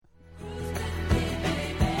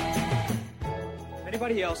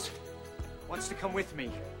anybody else wants to come with me,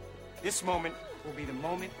 this moment will be the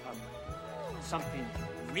moment of something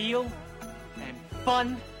real and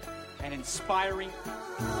fun and inspiring.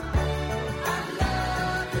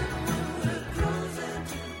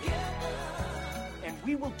 And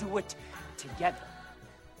we will do it together.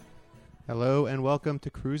 Hello and welcome to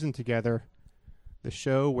Cruising Together, the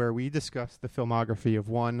show where we discuss the filmography of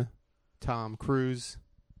one Tom Cruise.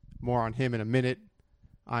 More on him in a minute.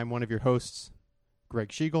 I'm one of your hosts, Greg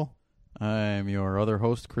Schiegel. I'm your other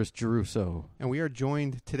host, Chris Geruso. And we are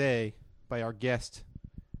joined today by our guest,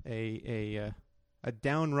 a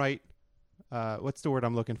downright, what's the word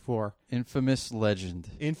I'm looking for? Infamous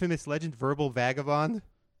legend. Infamous legend, verbal vagabond?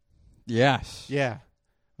 Yes. Yeah,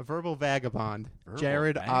 a verbal vagabond,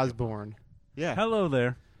 Jared Osborne. Yeah. Hello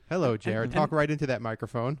there. Hello, Jared. Talk right into that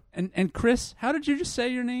microphone. And Chris, how did you just say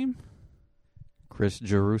your name? Chris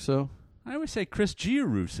Geruso. I always say Chris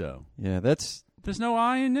Giarusso. Yeah, that's... There's no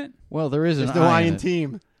I in it? Well, there is There's an no I in in it.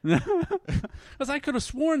 team. Because I could have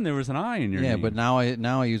sworn there was an I in your name. Yeah, but now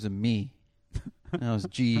I use a me. Now it's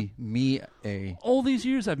G, me, A. All these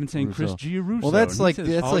years I've been saying Chris Giarusso. Well, that's and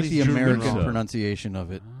he like says the American Giarusso. pronunciation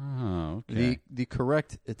of it. Oh, okay. The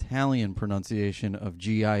correct Italian pronunciation of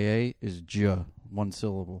GIA is J, one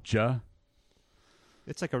syllable. J?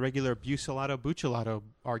 It's like a regular Buccellato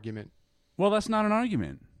argument. Well, that's not an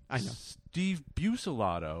argument. I know. Steve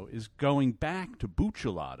Buccellato is going back to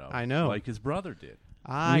Buccellato. I know. Like his brother did.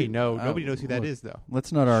 I know. Nobody knows who that look, is, though.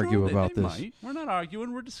 Let's not argue Sure, about they this. Might. We're not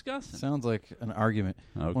arguing. We're discussing. Sounds like an argument.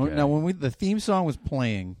 Okay. Now, when the theme song was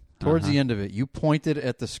playing, towards the end of it, you pointed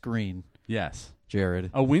at the screen, Yes. Jared.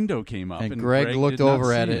 A window came up, And and Greg looked did not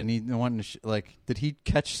over at see it, and he wanted to did he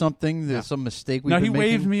catch something? There's some mistake we've No, been he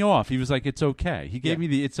waved making? me off. He was like, "It's okay." He gave me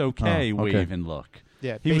the "It's okay" Oh, okay. wave and look.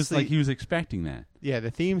 Yeah, He was basically- like, he was expecting that. Yeah,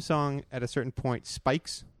 the theme song at a certain point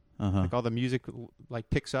spikes. Uh-huh. Like all the music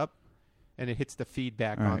picks up, and it hits the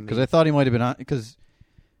feedback on Because I thought he might have been on, because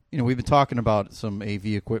we've been talking about some AV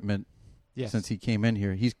equipment Yes. since he came in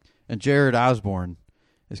here. And Jared Osborne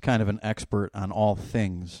is kind of an expert on all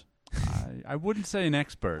things. I wouldn't say an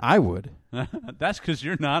expert. I would. That's because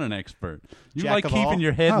you're not an expert. You Jack like of keeping all?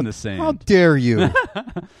 your head How- in the sand. How dare you?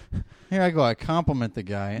 Here I go. I compliment the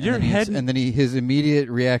guy, and Your then, head- his immediate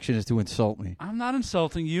reaction is to insult me. I'm not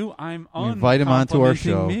insulting you. I'm We invite him onto our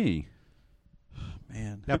show. me.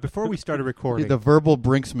 Man, Now, before we started recording, the verbal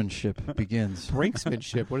brinksmanship begins.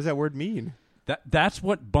 brinksmanship. What does that word mean? That's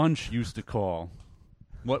what Bunch used to call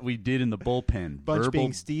what we did in the bullpen. Bunch Verbal-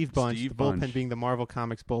 being Steve Bunch, Steve the bullpen Bunch. being the Marvel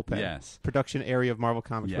Comics bullpen. Yes. Production area of Marvel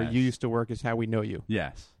Comics, where Yes. you used to work, is how we know you.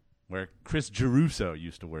 Yes. Where Chris Geruso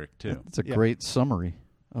used to work, too. It's a Yeah. great summary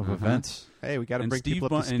of events. Hey, we got to And bring Steve people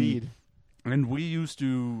up to Bun- and- speed. And we used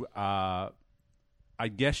to, I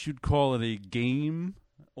guess you'd call it a game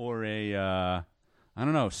or a,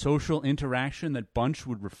 social interaction that Bunch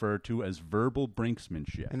would refer to as verbal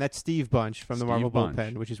brinksmanship. And that's Steve Bunch from the Steve Marvel Bunch.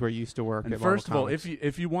 Bullpen, which is where you used to work And at Marvel first of all, Comics.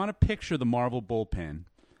 if you want to picture the Marvel bullpen,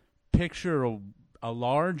 picture a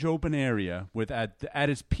large open area with at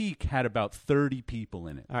its peak had about 30 people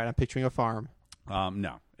in it. All right, I'm picturing a farm.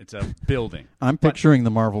 No, it's a building. I'm picturing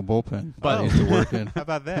the Marvel bullpen. But- I used to work in. How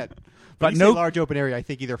about that? But When you no- say large open area, I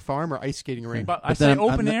think either farm or ice skating rink. But I But say then I'm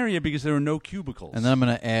open not- area because there were no cubicles. And then I'm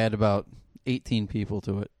going to add about 18 people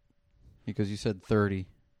to it because you said 30.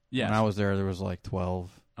 yes. When I was there was like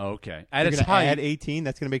 12. Okay. At You're its gonna add height, 18.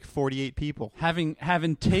 That's going to make 48 people. having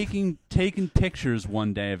taken pictures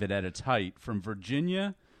one day of it at its height from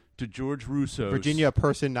Virginia to George Russo's Virginia, a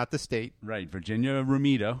person, not the state. Right, Virginia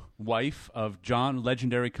Romita, wife of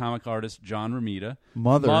legendary comic artist John Romita,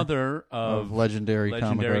 Mother of legendary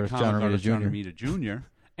comic artist John Romita John Jr. Romita Jr.,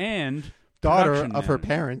 and Daughter production of her manager-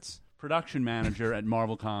 parents. production manager at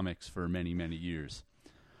Marvel Comics for many, many years.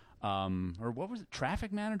 Or what was it?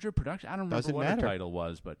 Traffic manager, production? I don't remember Doesn't what matter. the title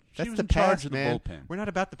was, but she That's was the in charge past, of the man. bullpen. We're not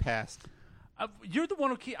about the past. You're the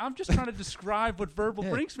one who I'm just trying to describe what verbal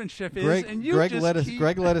Yeah. brinksmanship is, Greg, and you Greg just led us. keep-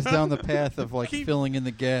 Greg led us down the path of like Keep- filling in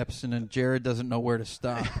the gaps, and then Jared doesn't know where to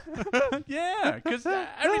stop. Yeah, because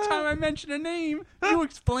every time I mention a name, you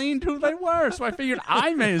explained who they were. So I figured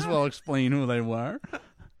I may as well explain who they were.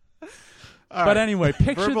 All But right. anyway,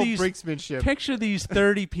 picture Verbal these brinksmanship. picture these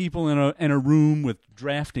 30 people in a room with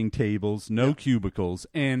drafting tables, no cubicles,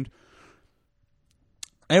 and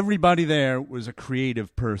everybody there was a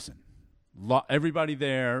creative person. Everybody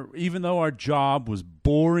there, even though our job was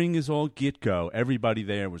boring as all get-go, everybody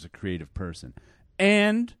there was a creative person.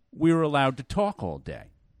 And we were allowed to talk all day.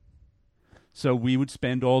 So we would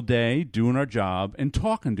spend all day doing our job and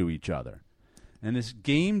talking to each other. And this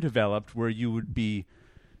game developed where you're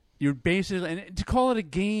basically, and to call it a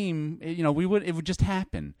game, it would just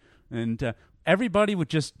happen. And everybody would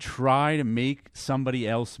just try to make somebody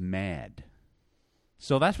else mad.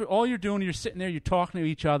 So that's what all you're doing. You're sitting there, you're talking to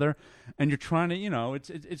each other, and you're trying to,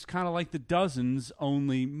 it's kind of like the Dozens,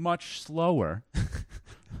 only much slower,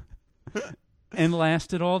 and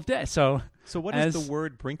lasted all day. So what does the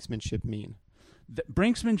word brinksmanship mean?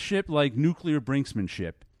 Brinksmanship, like nuclear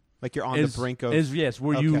brinksmanship. Like you're on the brink of... Yes,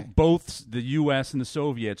 where you both, the U.S. and the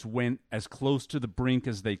Soviets, went as close to the brink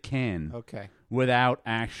as they can without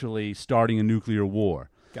actually starting a nuclear war.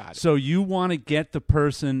 Got it. So you want to get the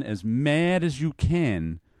person as mad as you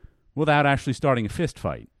can without actually starting a fist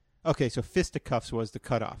fight. Okay, so fisticuffs was the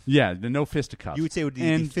cutoff. Yeah, the no fisticuffs. You would say it would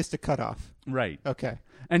be the fist cutoff. Right. Okay.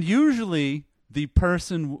 And usually the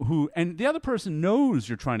person and the other person knows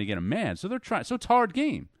you're trying to get them mad, so they're trying. So it's a hard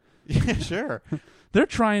game. Yeah, sure. They're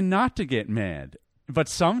trying not to get mad, but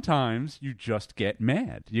sometimes you just get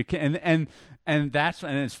mad. You can, and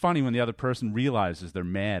it's funny when the other person realizes they're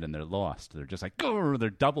mad and they're lost. They're just like, oh, they're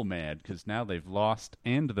double mad because now they've lost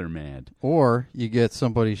and they're mad. Or you get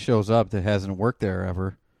somebody shows up that hasn't worked there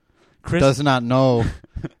ever, Chris does not know,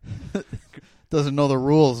 doesn't know the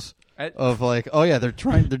rules of like, oh yeah, they're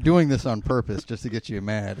doing this on purpose just to get you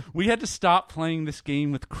mad. We had to stop playing this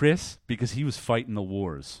game with Chris because he was fighting the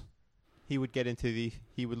wars. He would get into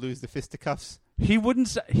he would lose the fisticuffs. He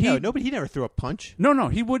wouldn't. He never threw a punch. No,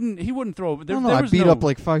 he wouldn't throw. There I beat up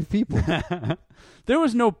like 5 people. There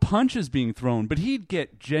was no punches being thrown, but he'd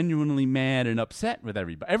get genuinely mad and upset with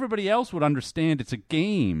everybody. Everybody else would understand it's a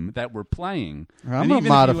game that we're playing. I'm going to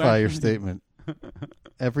modify your statement.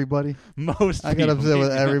 Everybody? I got upset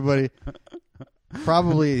with everybody.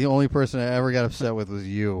 Probably the only person I ever got upset with was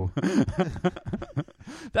you.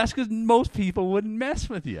 That's because most people wouldn't mess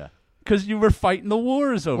with you. Because you were fighting the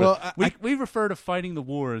wars over. Well, we refer to fighting the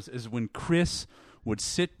wars as when Chris would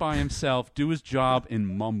sit by himself, do his job, and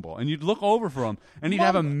mumble. And you'd look over for him, and he'd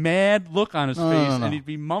have a mad look on his face, and he'd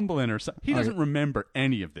be mumbling or something. He doesn't remember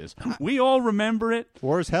any of this. We all remember it.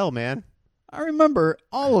 War is hell, man. I remember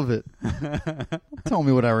all of it. Don't tell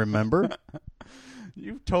me what I remember.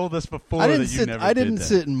 You've told us before that you never I didn't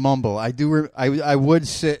sit and mumble. I do. I would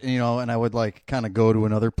sit, and I would like kind of go to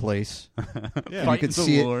another place. Yeah. You could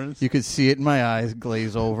see it. You could see it in my eyes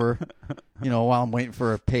glaze over. While I'm waiting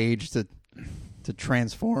for a page to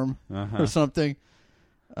transform or something.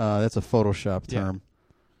 That's a Photoshop term.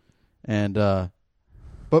 Yeah. And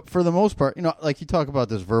but for the most part, like you talk about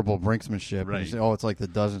this verbal brinksmanship. Right. And you say, oh, it's like the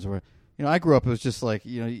Dozens. Or I grew up. It was just like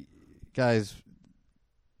guys.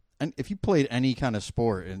 And if you played any kind of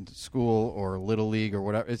sport in school or little league or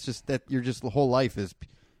whatever, it's just that the whole life is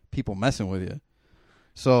people messing with you.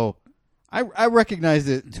 So I recognized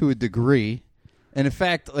it to a degree. And in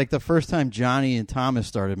fact, like the first time Johnny and Thomas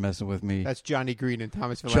started messing with me. That's Johnny Green and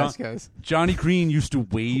Thomas Velasquez. Johnny Green used to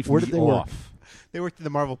wave me off. They worked in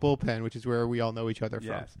the Marvel bullpen, which is where we all know each other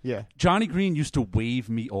from. Yeah. Johnny Green used to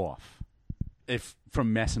wave me off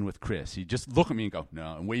from messing with Chris. He'd just look at me and go,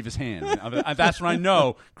 no, and wave his hand. That's when I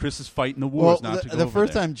know Chris is fighting the wars. The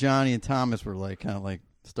first time Johnny and Thomas were like kind of like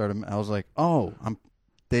started, I was like, oh,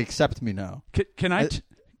 they accept me now. Can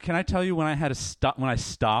I tell you when I had to stop? When I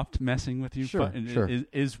stopped messing with you? Sure.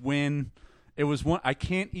 Is when it was one. I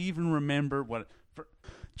can't even remember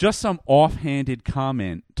just some offhanded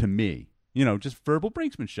comment to me. Just verbal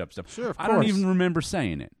brinksmanship stuff. Sure, of course. I don't even remember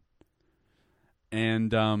saying it.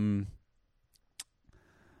 And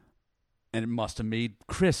it must have made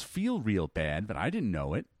Chris feel real bad, but I didn't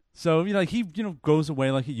know it. So, he goes away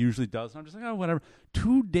like he usually does. And I'm just like, oh, whatever.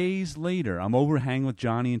 2 days later, I'm over hanging with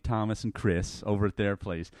Johnny and Thomas and Chris over at their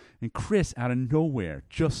place. And Chris, out of nowhere,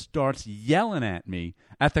 just starts yelling at me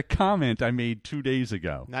at the comment I made 2 days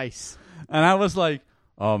ago. Nice. And I was like,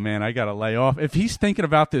 oh, man, I got to lay off. If he's thinking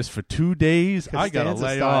about this for 2 days, I got to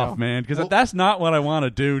lay off, man, because that's not what I want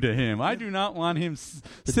to do to him. I do not want him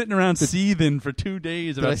sitting around seething for 2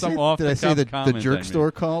 days about some off-the-cuff comment. Did I say the jerk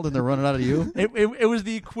store called and they're running out of you? It was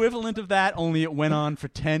the equivalent of that, only it went on for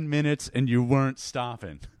 10 minutes and you weren't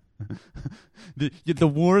stopping. The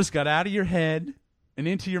wars got out of your head and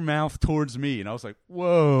into your mouth towards me, and I was like,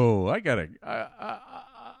 whoa,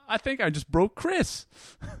 I think I just broke Chris.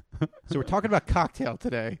 So we're talking about Cocktail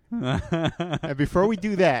today. And before we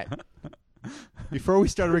do that, before we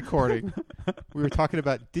started recording, we were talking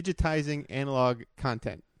about digitizing analog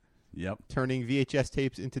content. Yep. Turning VHS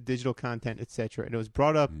tapes into digital content, etc. And it was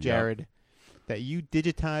brought up, Jared, that you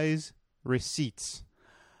digitize receipts.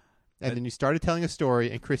 And then you started telling a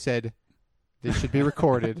story, and Chris said, this should be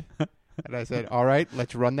recorded. And I said, all right,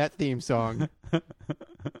 let's run that theme song.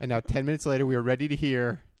 And now 10 minutes later, we are ready to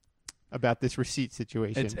hear about this receipt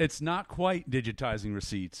situation. It's not quite digitizing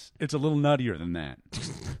receipts. It's a little nuttier than that.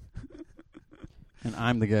 And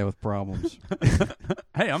I'm the guy with problems.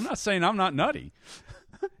 Hey, I'm not saying I'm not nutty.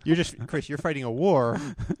 You're just Chris. You're fighting a war.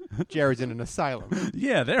 Jared's in an asylum.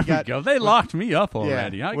 Yeah, there we got- go. They locked me up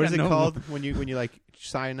already. Yeah. I What is got it no- called when you like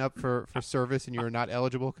sign up for service and you're not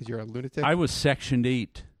eligible because you're a lunatic? I was Section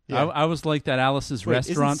 8. Yeah. I was like that Alice's Wait,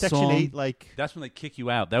 Restaurant isn't Section song. 8 like? That's when they kick you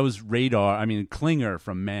out. That was Klinger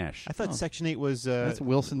from MASH. I thought Section 8 was That's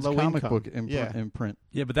Wilson's low comic income. book Yeah. imprint.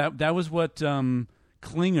 Yeah, but that was what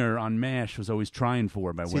Klinger on MASH was always trying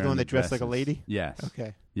for by Is he wearing the one that dressed like a dresses. lady? Yes.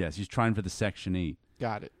 Okay, Yes, he's trying for the Section 8.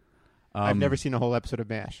 got it. I've Um, never seen a whole episode of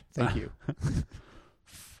MASH. Thank you.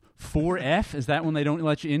 4F, is that when they don't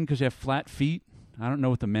let you in because you have flat feet? I don't know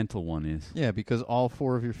what the mental one is. Yeah, because all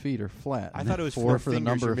 4 of your feet are flat. I thought it was four for the fingers.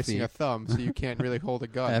 number You're of missing feet. a thumb, so you can't really hold a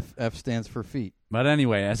gun. F stands for feet. But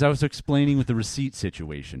anyway, as I was explaining with the receipt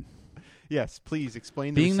situation, Yes, please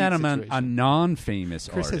explain the being that receipt I'm situation. a non-famous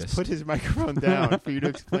Chris artist, has put his microphone down for you to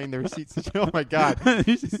explain the receipt situation. Oh my God,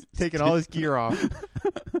 he's taking all his gear off.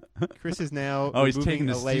 Chris is now he's removing taking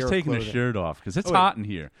a layer he's of taking the clothing. shirt off because it's Oh, wait. hot in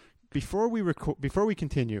here. Before we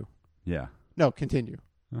continue. Yeah. No, continue.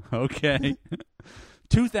 Okay.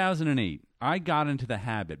 2008, I got into the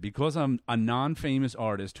habit because I'm a non-famous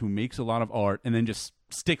artist who makes a lot of art and then just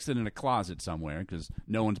sticks it in a closet somewhere because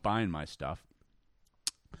no one's buying my stuff.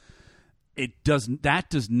 That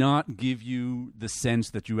does not give you the sense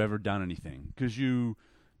that you've ever done anything because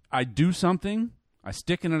I do something, I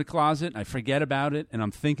stick it in a closet, I forget about it, and I'm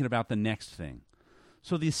thinking about the next thing.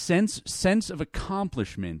 So the sense of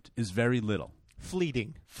accomplishment is very little.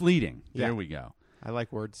 Fleeting. Fleeting. Yeah. There we go. I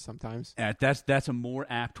like words sometimes. That's a more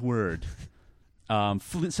apt word. So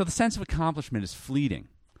the sense of accomplishment is fleeting.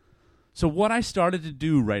 So what I started to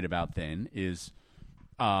do right about then is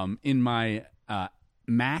in my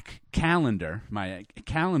Mac calendar, my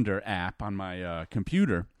calendar app on my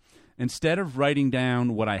computer, instead of writing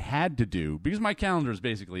down what I had to do, because my calendar is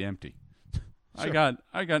basically empty. Sure. I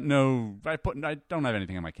don't have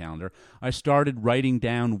anything on my calendar. I started writing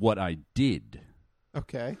down what I did.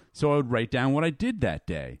 Okay. So I would write down what I did that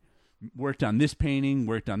day. Worked on this painting,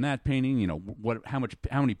 worked on that painting,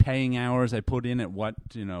 how many paying hours I put in at what,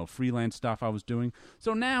 freelance stuff I was doing.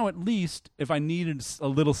 So now at least if I needed a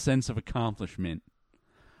little sense of accomplishment,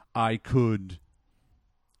 I could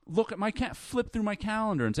look at flip through my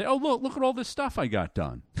calendar and say, "Oh, look at all this stuff I got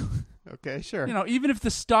done." Okay, sure. Even if the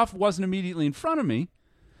stuff wasn't immediately in front of me,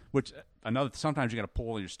 which sometimes you got to pull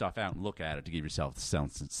all your stuff out and look at it to give yourself a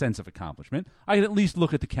sense of accomplishment. I could at least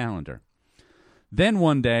look at the calendar. Then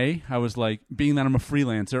one day, I was like, being that I'm a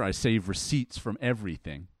freelancer, I save receipts from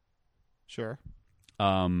everything. Sure.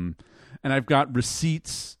 And I've got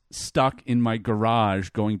receipts stuck in my garage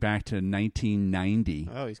going back to 1990.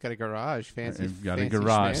 Oh, he's got a garage. Fancy. I've got fancy a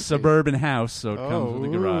garage, schmancy. suburban house, so it comes with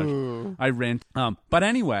a garage. Ooh. I rent. But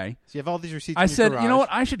anyway, So you have all these receipts. I in your said, garage. you know what?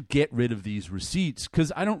 I should get rid of these receipts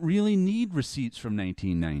because I don't really need receipts from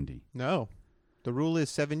 1990. No, the rule is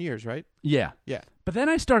 7 years, right? Yeah. Yeah. But then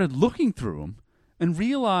I started looking through them and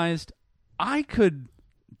realized I could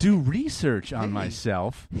do research on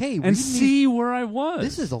myself Hey, and reading see where I was.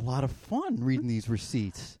 This is a lot of fun reading these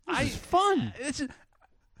receipts. This is fun.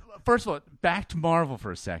 First of all, back to Marvel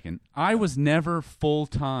for a second. I was never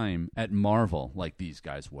full-time at Marvel like these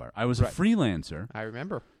guys were. I was a Right. freelancer. I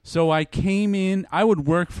remember. So I came in, I would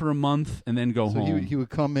work for a month and then go So home. he would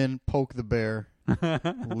come in, poke the bear,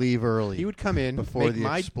 leave early. He would come in Before make the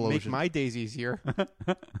make explosion. my days easier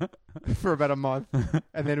for about a month,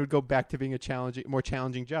 and then it would go back to being a more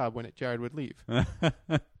challenging job when Jared would leave.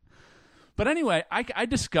 But anyway, I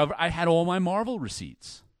discovered I had all my Marvel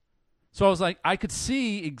receipts. So I was like, I could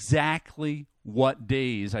see exactly what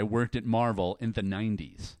days I worked at Marvel in the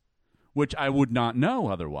 90s, which I would not know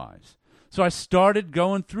otherwise. So I started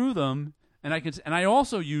going through them, and I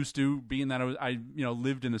also used to, being that I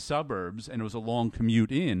lived in the suburbs and it was a long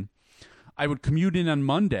commute in, I would commute in on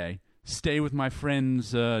Monday, stay with my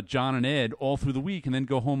friends John and Ed all through the week, and then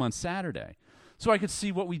go home on Saturday. So I could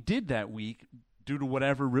see what we did that week due to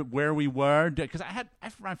where we were, because I had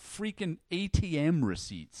freaking ATM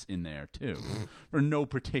receipts in there too, for no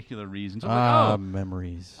particular reason. So I'm like,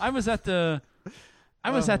 memories. I was at the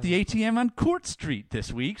ATM on Court Street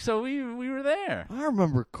this week, so we were there. I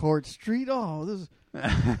remember Court Street. Oh, this is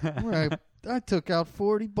where I took out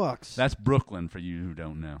 $40. That's Brooklyn for you who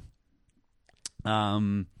don't know.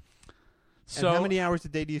 So and how many hours a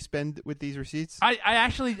day do you spend with these receipts?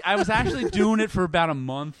 I was actually doing it for about a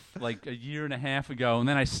month, like a year and a half ago, and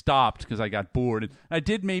then I stopped because I got bored. And I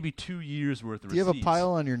did maybe 2 years worth of Do you receipts. have a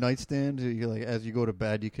pile on your nightstand? You like as you go to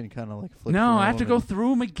bed, you can kind of like flip. No, through I have to them go and- through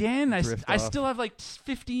them again. I drift off. still have like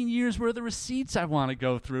 15 years worth of receipts I want to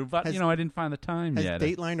go through, but Has- I didn't find the time Has yet.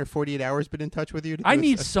 Dateline or 48 Hours been in touch with you? To I do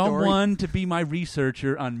need a story? someone to be my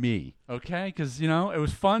researcher on me, okay? Because it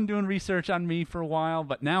was fun doing research on me for a while,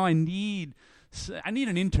 but now I need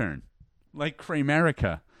an intern like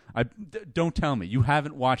Kramerica. Don't tell me you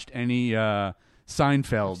haven't watched any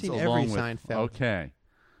Seinfelds. I've seen along every with, Seinfeld. Okay.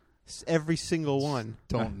 Every single one.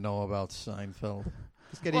 Don't know about Seinfeld.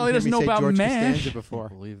 This guy Well, didn't he doesn't hear know me say about George MASH. Costanza I before.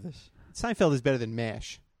 can't believe this. Seinfeld is better than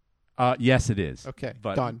MASH. Yes, it is. Okay,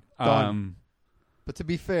 but, done. But to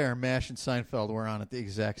be fair, MASH and Seinfeld were on at the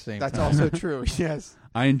exact same That's time. also true. Yes.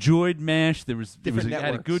 I enjoyed MASH. I Different had a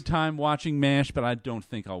networks. good time watching MASH, but I don't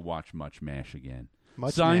think I'll watch much MASH again.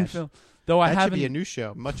 Much Seinfeld, MASH. though I That should be a haven't, new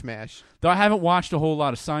show. Much MASH. though I haven't watched a whole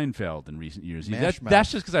lot of Seinfeld in recent years. Mash That's mouth.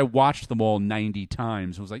 just because I watched them all 90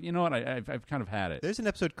 times. I was like, you know what? I've kind of had it. There's an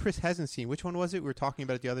episode Chris hasn't seen. Which one was it? We were talking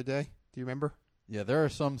about it the other day. Do you remember? Yeah, there are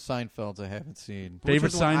some Seinfelds I haven't seen. Which Favorite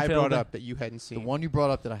was the one I Seinfeld? brought up that you hadn't The seen. one you brought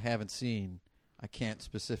up that I haven't seen, I can't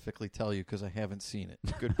specifically tell you because I haven't seen it.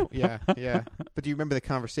 Good point. Yeah, yeah. But do you remember the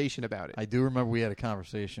conversation about it? I do remember we had a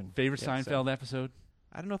conversation. Favorite Yeah, Seinfeld episode?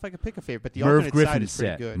 I don't know if I could pick a favorite, but the Merv alternate side Griffin is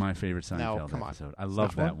pretty set. good. My favorite Seinfeld come on. episode. I It's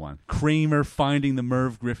love not that one. Kramer finding the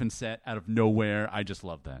Merv Griffin set out of nowhere. I just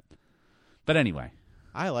love that. But anyway.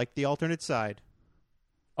 I like the alternate side.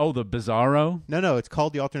 Oh, the Bizarro? No, it's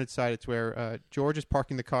called the alternate side. It's where George is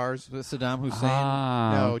parking the cars. Is it Saddam Hussein?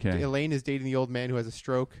 No, okay. Elaine is dating the old man who has a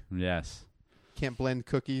stroke. Yes. Can't blend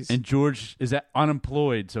cookies. And George is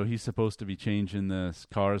unemployed, so he's supposed to be changing the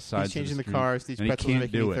cars sides. He's changing of the street, cars. These and he pretzels are can't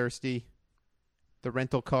making do me it. thirsty. The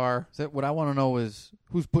rental car. Is that what I want to know is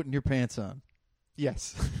who's putting your pants on?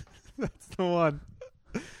 Yes. That's the one.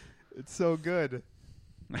 It's so good.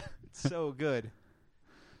 It's so good.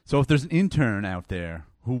 So if there's an intern out there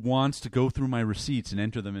who wants to go through my receipts and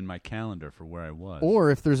enter them in my calendar for where I was, Or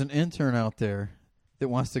if there's an intern out there that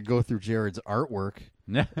wants to go through Jared's artwork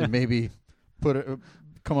and maybe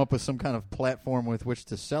come up with some kind of platform with which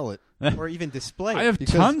to sell it. Or even display. I have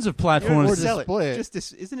because- tons of platforms. Or sell display it. it.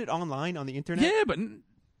 Just isn't it online on the internet? Yeah, but you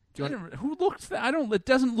want- who looks? I don't. It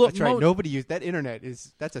doesn't look. That's right. Nobody uses that. Internet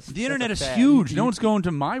is The internet is fad. huge. You- No one's going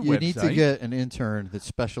to my You website. need to get an intern that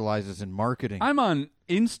specializes in marketing. I'm on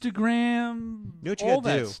Instagram. You know what you all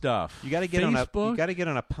gotta that do? stuff. You got to get on a. Facebook. You got to get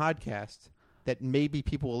on a podcast that maybe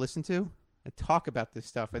people will listen to and talk about this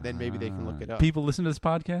stuff, and then maybe they can look it up. People listen to this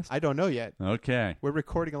podcast. I don't know yet. Okay. We're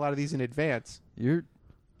recording a lot of these in advance.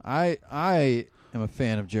 I am a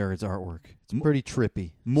fan of Jared's artwork. It's pretty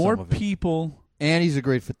trippy. More some of it. people. And he's a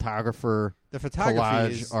great photographer. The photography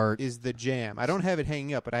Collage art. is the jam. I don't have it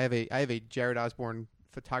hanging up, but I have a Jared Osborne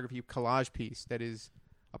photography collage piece that is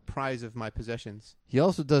a prize of my possessions. He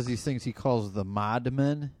also does these things he calls the mod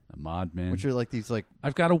men, A mod man. which are like these like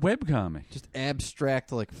I've got a webcomic. just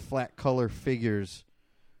abstract like flat color figures.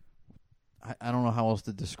 I don't know how else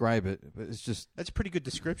to describe it, but it's just That's a pretty good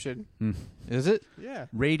description. is it? Yeah.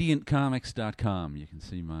 RadiantComics.com. You can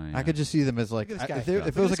see my. I could just see them as like Look at this guy. if,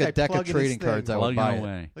 if Look it was at like this a guy deck of plugging his trading thing. cards, I would plugging buy it.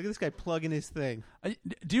 away. Look at this guy plugging his thing.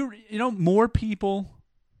 Do you more people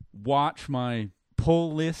watch my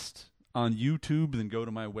pull list on YouTube than go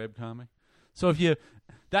to my webcomic? So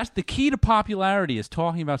that's the key to popularity is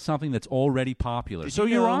talking about something that's already popular. Did So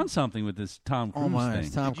you you're know- on something with this Tom Cruise Oh my, thing.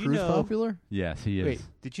 is Tom Did you Cruise know- popular? Yes, he is. Wait,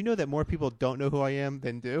 did you know that more people don't know who I am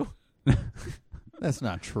than do? That's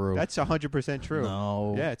not true. That's 100% true.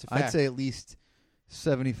 No. Yeah, it's a I'd fact. say at least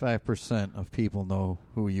 75% of people know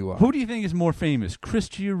who you are. Who do you think is more famous, Chris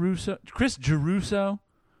Giarrusso,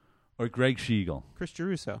 or Greg Schiegel? Chris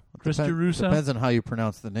Giarrusso. Chris Giarrusso? Depends on how you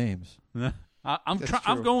pronounce the names. I'm That's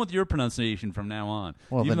I'm true. going with your pronunciation from now on.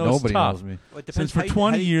 Well, even then though it's nobody tough. knows me. Well, it Since depends for how you-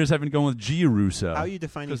 20 how you- years I've been going with Giarrusso. How are you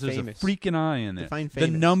defining Because there's famous? a freaking eye in there. Define The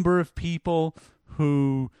famous. number of people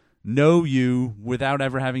who know you without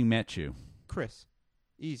ever having met you. Chris.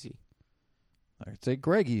 Easy. I'd say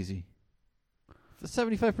Greg easy.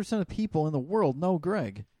 75% of people in the world know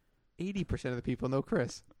Greg. 80% of the people know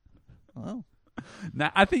Chris. Well,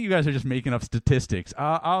 Now, I think you guys are just making up statistics.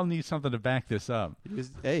 I'll need something to back this up.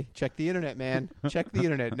 Hey, check the internet, man. Check the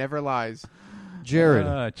internet. Never lies.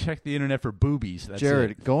 Jared, Check the internet for boobies. That's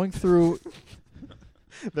Jared, it. going through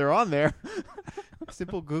They're on there.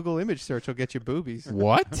 Simple Google image search will get you boobies.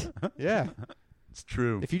 what? Yeah. It's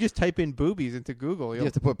true. If you just type in boobies into Google, You you'll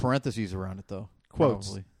have to put parentheses around it though. Quotes.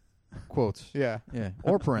 Probably. Quotes. yeah. Yeah,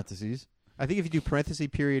 or parentheses. I think if you do parenthesis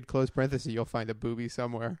period close parenthesis, you'll find a boobie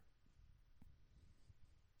somewhere.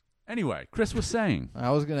 Anyway, Chris was saying.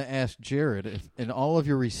 I was going to ask Jared, if in all of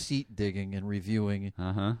your receipt digging and reviewing,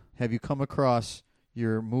 have you come across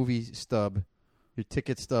your movie stub, your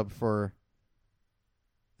ticket stub for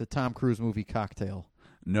the Tom Cruise movie Cocktail?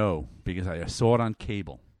 No, because I saw it on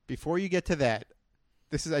cable. Before you get to that,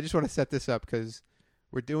 I just want to set this up because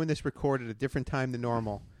we're doing this record at a different time than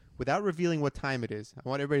normal. Without revealing what time it is, I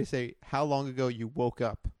want everybody to say how long ago you woke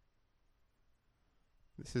up.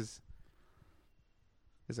 There's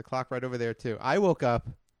a clock right over there, too. I woke up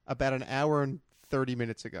about an hour and 30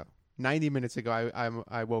 minutes ago. 90 minutes ago,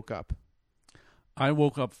 I woke up. I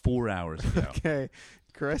woke up 4 hours ago. Okay.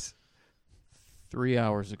 Chris? 3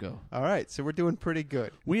 hours ago. All right, so we're doing pretty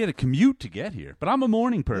good. We had a commute to get here, but I'm a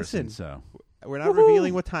morning person, Listen, so. We're not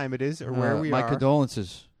revealing what time it is or where we my are. My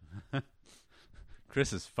condolences.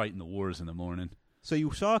 Chris is fighting the wars in the morning. So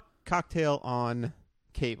you saw Cocktail on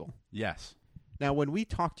cable. Yes. Now, when we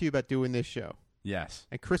talked to you about doing this show, Yes.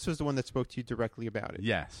 and Chris was the one that spoke to you directly about it.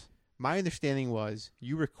 Yes. My understanding was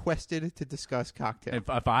you requested to discuss Cocktail.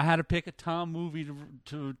 If I had to pick a Tom movie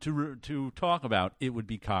to talk about, it would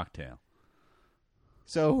be Cocktail.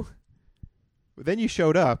 So then you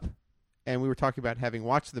showed up, and we were talking about having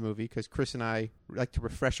watched the movie because Chris and I like to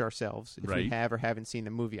refresh ourselves if we Right. have or haven't seen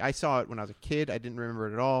the movie. I saw it when I was a kid. I didn't remember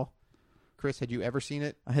it at all. Chris, had you ever seen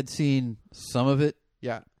it? I had seen some of it,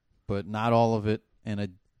 Yeah. but not all of it, and I,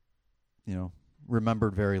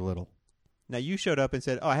 remembered very little. Now you showed up and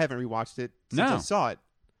said, "Oh, I haven't rewatched it since I No. saw it."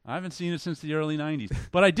 I haven't seen it since the early 90s.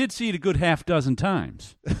 But I did see it a good half dozen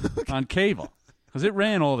times on cable because it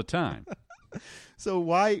ran all the time. So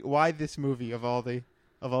why this movie of all the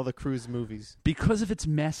Cruise movies? Because of its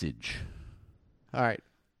message. All right,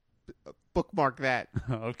 bookmark that. 'Cause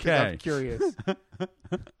Okay. I'm curious.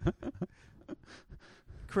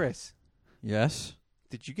 Chris, Yes?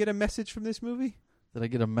 did you get a message from this movie? Did I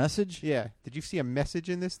get a message? Yeah. Did you see a message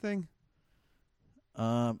in this thing?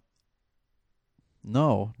 No,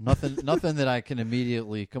 nothing. Nothing that I can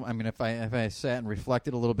immediately come. I mean, if I sat and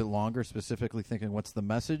reflected a little bit longer, specifically thinking, what's the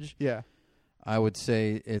message? Yeah. I would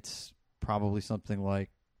say it's probably something like,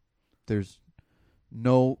 there's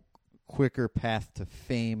no quicker path to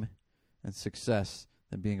fame and success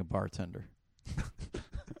than being a bartender.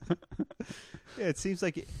 Yeah. It seems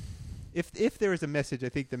like if there is a message, I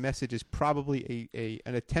think the message is probably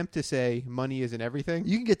an attempt to say money isn't everything.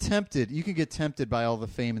 You can get tempted. You can get tempted by all the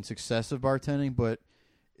fame and success of bartending, but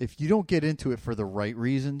if you don't get into it for the right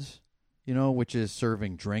reasons, which is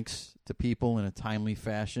serving drinks to people in a timely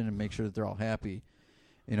fashion and make sure that they're all happy,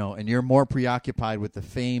 and you're more preoccupied with the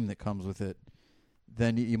fame that comes with it,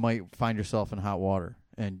 then you might find yourself in hot water,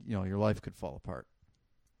 and your life could fall apart.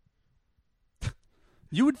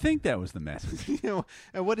 You would think that was the message.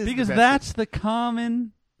 And what is Because the message? that's the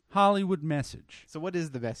common Hollywood message. So what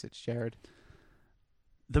is the message, Jared?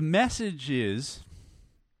 The message is,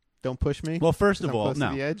 Don't push me. well, first 'cause of I'm all, close to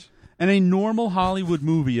no. the edge. In a normal Hollywood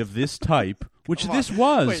movie of this type, which Come on. this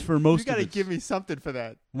was Wait, for most you got to of its... give me something for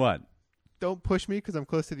that. What? Don't push me because I'm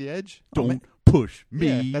close to the edge. Don't push me.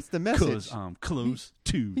 Yeah, that's the message. Because I'm close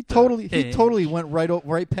to He the totally edge. went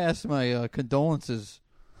right past my condolences.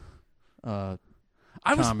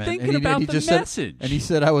 I was comment. thinking And he about the just message. And he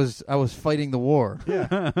said I was fighting the war.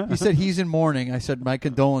 Yeah. He said he's in mourning. I said my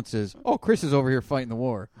condolences. Oh, Chris is over here fighting the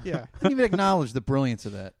war. Yeah. Didn't even acknowledge the brilliance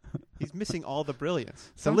of that. He's missing all the brilliance.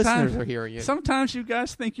 The Sometimes- listeners are hearing it. Sometimes you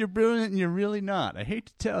guys think you're brilliant and you're really not. I hate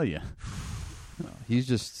to tell you. He's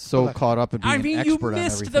just so Well, caught up in being I mean, an you expert on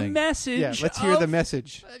missed everything. the message. Yeah, let's hear the of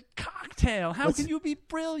message. a Cocktail. How Let's- can you be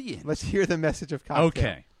brilliant? Let's hear the message of Cocktail.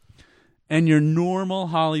 Okay. And your normal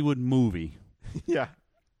Hollywood movie Yeah.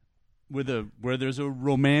 where there's a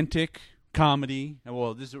romantic comedy.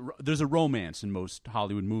 Well, there's a romance in most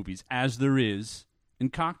Hollywood movies, as there is in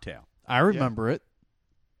Cocktail. I remember it.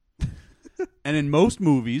 And in most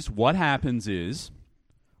movies, what happens is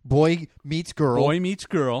Boy meets girl. boy meets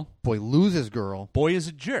girl. Boy loses girl. Boy is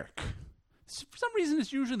a jerk. For some reason,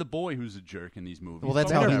 it's usually the boy who's a jerk in these movies. Well,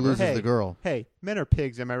 that's But how he whatever. loses Hey. the girl. Hey, men are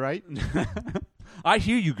pigs, am I right? I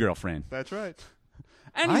hear you, girlfriend. That's right.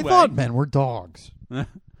 Anyway, I thought men were dogs.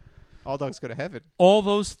 All dogs go to heaven. all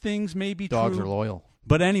those things may be Dogs true. are loyal.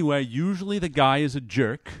 But anyway, usually the guy is a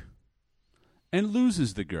jerk and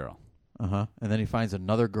loses the girl. And then he finds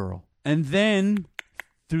another girl. And then,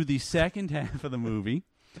 through the second half of the movie,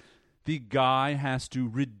 the guy has to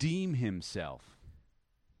redeem himself.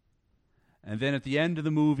 And then at the end of the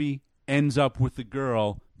movie, ends up with the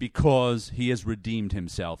girl because he has redeemed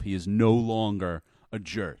himself. He is no longer a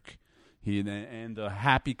jerk. And the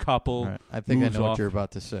happy couple All right. I think I moves know off. what you're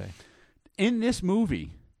about to say. In this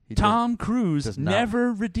movie, He Tom Cruise does not.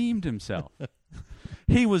 never redeemed himself.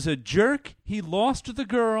 He was a jerk. He lost to the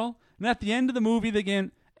girl. And at the end of the movie, they're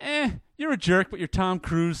going, you're a jerk, but you're Tom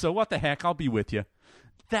Cruise, so what the heck? I'll be with you.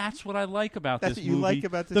 That's what I like about That's this what you movie. like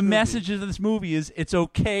about this the movie. message of this movie is it's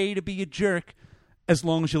okay to be a jerk as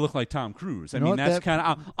long as you look like Tom Cruise. I You know mean, what, that's that- kind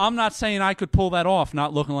of... I'm not saying I could pull that off,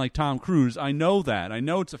 not looking like Tom Cruise. I know that. I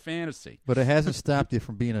know it's a fantasy. But it hasn't stopped you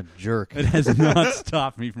from being a jerk It has not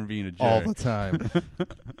stopped me from being a jerk. all the time.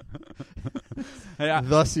 Hey, I-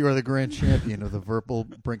 Thus, you are the grand champion of the verbal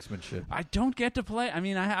brinksmanship. I don't get to play. I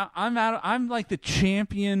mean, I'm like the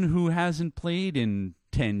champion who hasn't played in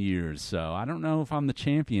 10 years, so I don't know if I'm the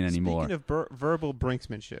champion anymore. Speaking of verbal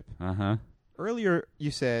brinksmanship, Uh-huh. earlier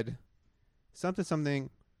you said something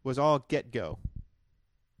was all get-go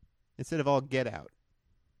instead of all get-out.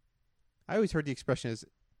 I always heard the expression as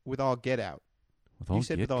with all get-out. With You all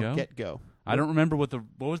said with all get-go? get-go. I don't remember what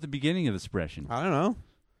was the beginning of the expression. I don't know.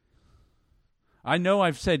 I know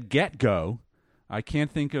I've said get-go. I can't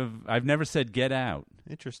think of... I've never said get out.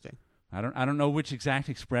 Interesting. I don't know which exact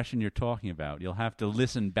expression you're talking about. You'll have to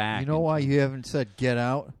listen back. You know why you haven't said get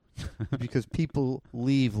out? Because people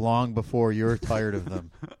leave long before you're tired of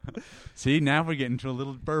them. See, now we're getting to a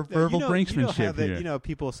little verbal you know how brinksmanship that, here. You know,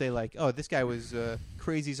 people say like, "Oh, this guy was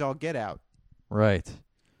crazy's all get out." Right.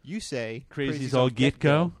 You say Crazy's all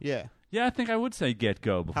get-go? Yeah. Yeah, I think I would say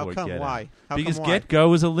get-go before How come? get Why? out. How Because come why?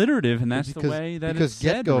 get-go is alliterative, and that's because, the way that because it's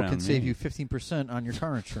said get-go around can save me. you 15% on your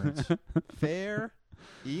car insurance. Fair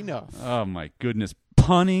enough. Oh, my goodness.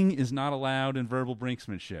 Punning is not allowed in verbal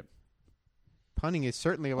brinksmanship. Punning is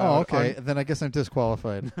certainly allowed. Oh, okay. Then I guess I'm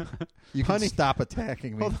disqualified. You can Punning- stop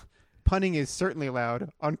attacking me. Hold on. Punning is certainly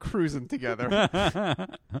allowed on Cruising Together.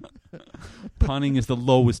 Punning is the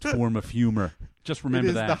lowest form of humor. Just It remember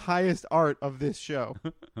is that. the highest art of this show.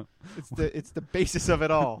 It's the basis of it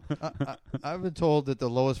all. I've been told that the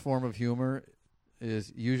lowest form of humor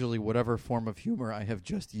is usually whatever form of humor I have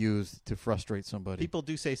just used to frustrate somebody. People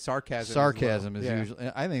do say sarcasm. Sarcasm as is well.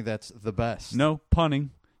 usually. I think that's the best. No, punning.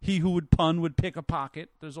 He who would pun would pick a pocket.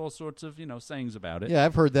 There's all sorts of, sayings about it. Yeah,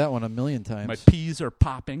 I've heard that one a million times. My peas are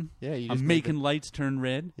popping. Yeah, you just I'm made making lights turn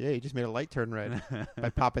red. Yeah, you just made a light turn red by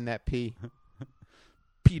popping that pea.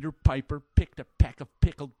 Peter Piper picked a peck of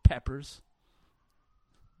pickled peppers.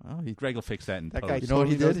 Oh, Greg will fix that in That post. guy You know what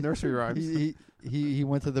he totally knows did? nursery rhymes. He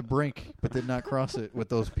went to the brink but did not cross it with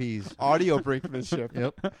those peas. Audio brinkmanship.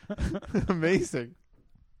 Yep. Amazing.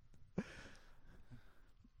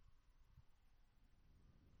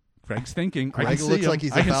 Greg's thinking. I Greg can looks see him. like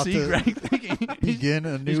he's I can about see to Greg thinking. Begin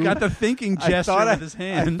a new. He's got the thinking gesture with his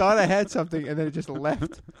hand. I thought I had something, and then it just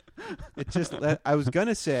left. I was going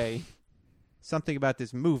to say something about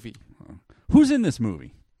this movie. Who's in this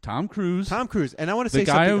movie? Tom Cruise. Tom Cruise. And I want to The say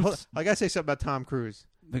guy something. who's- I got to say something about Tom Cruise.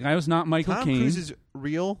 The guy who's not Michael Tom Caine. Cruise's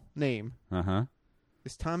real name Uh-huh.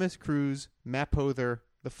 is Thomas Cruise Mapother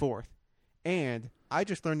IV. And I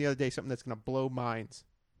just learned the other day something that's going to blow minds.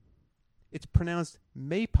 It's pronounced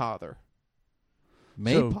Maypother.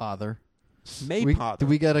 Maypother. Maypother. Do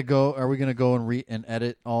we got to go? Are we going to go and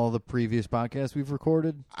edit all the previous podcasts we've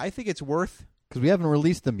recorded? I think it's worth. Because we haven't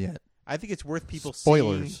released them yet. I think it's worth people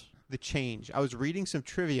Spoilers. seeing the change. I was reading some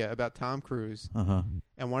trivia about Tom Cruise, Uh-huh.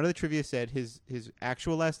 and one of the trivia said his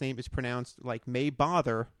actual last name is pronounced like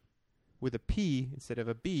Maybother with a P instead of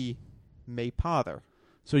a B, Maypother.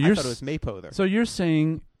 So I you're thought it was Maypother. So you're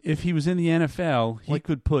saying if he was in the NFL, he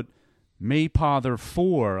could put Maypother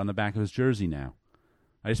 4 on the back of his jersey now.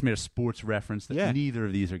 I just made a sports reference that Yeah. neither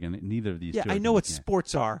of these two yeah, are I know gonna what get.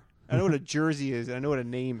 sports are. I know what a jersey is, and I know what a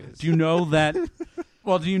name is. Do you know that?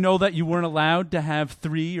 Well, do you know that you weren't allowed to have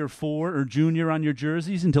 3 or 4 or junior on your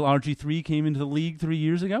jerseys until RG3 came into the league 3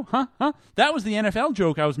 years ago? Huh? That was the NFL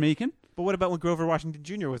joke I was making. But what about when Grover Washington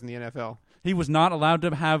Jr. was in the NFL? He was not allowed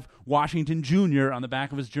to have Washington Jr. on the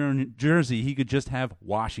back of his jersey. He could just have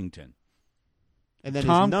Washington. And then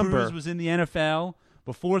Tom his number. Cruise was in the NFL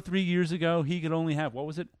before 3 years ago. He could only have, what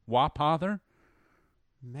was it, Wapother?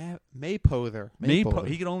 Maypother.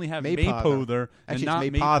 He could only have Maypother. Maypother and Actually, not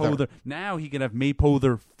it's Maypother. Maypother. Now he could have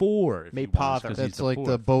Maypother 4. If he wants, Maypother. 'cause he's That's like the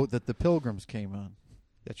fourth. boat that the Pilgrims came on.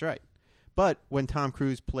 That's right. But when Tom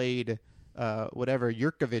Cruise played whatever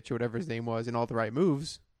Yurkovich or whatever his name was in All the Right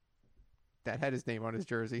Moves, that had his name on his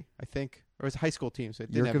jersey, I think. Or it was a high school team, so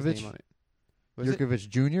it didn't have his Yurkovich? name on it. Was it? Yurkovich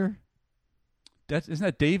Jr.? Isn't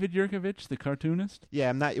that David Yurkovich, the cartoonist?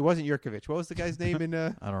 Yeah, it wasn't Yurkovich. What was the guy's name in I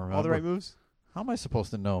don't remember. All the Right Moves? How am I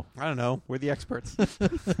supposed to know? I don't know. We're the experts.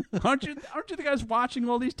 Aren't you the guys watching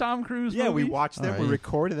all these Tom Cruise Yeah, we movies? watch them, All we right.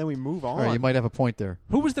 record, and then we move on. All right, you might have a point there.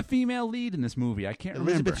 Who was the female lead in this movie? I can't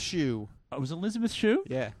remember. Elizabeth Shue. Oh, it was Elizabeth Shue?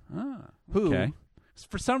 Yeah. Ah, Who? okay.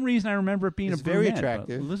 For some reason, I remember it being It's a very brunette, but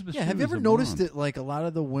attractive. Elizabeth Yeah, Shue have you is ever a noticed blonde. that like a lot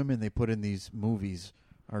of the women they put in these movies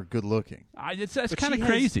are good looking? That's But kind of she has-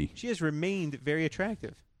 crazy. She has remained very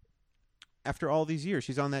attractive. After all these years,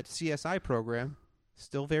 she's on that CSI program,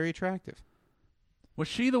 still very attractive. Was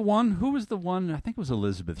she the one? Who was the one? I think it was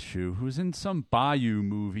Elizabeth Shue, who was in some Bayou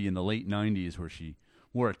movie in the late 90s where she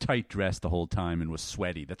wore a tight dress the whole time and was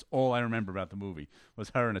sweaty. That's all I remember about the movie, was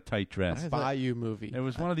her in a tight dress. Bayou movie. It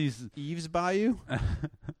was one of these... Eve's Bayou?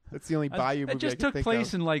 That's the only Bayou movie It just I can took think place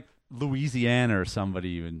of. in, like, Louisiana or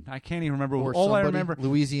somebody. And I can't even remember. Or All somebody, I remember...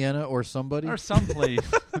 Louisiana or somebody. Or someplace.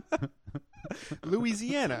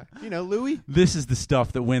 Louisiana. You know, Louis? This is the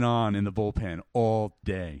stuff that went on in the bullpen all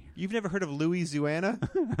day. You've never heard of Louisiana?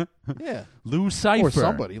 Yeah, Lou Cipher. or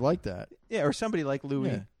somebody like that. Yeah, or somebody like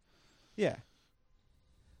Louis. Yeah.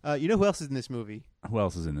 Yeah. You know who else is in this movie? Who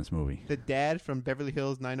else is in this movie? The dad from Beverly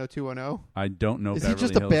Hills 90210. I don't know. Is Beverly he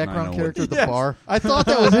just a Hills background 901. character at the Yes. bar? I thought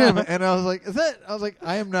that was him, and I was like, "Is that?" I was like,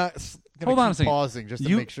 "I am not." Gonna Hold on keep a second. pausing just to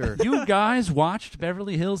you, make sure. You guys watched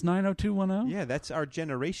Beverly Hills 90210? Yeah, that's our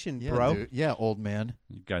generation, Yeah, bro. dude. Yeah, old man.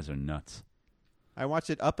 You guys are nuts. I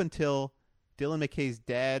watched it up until Dylan McKay's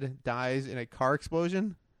dad dies in a car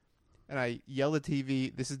explosion, and I yelled at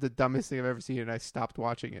TV, "This is the dumbest thing I've ever seen," and I stopped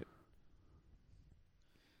watching it.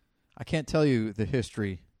 I can't tell you the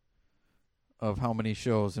history of how many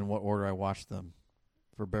shows and what order I watched them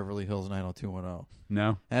for Beverly Hills 90210.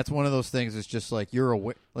 No? That's one of those things. It's just like you're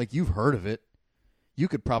aware, like you've heard of it. You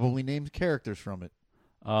could probably name characters from it.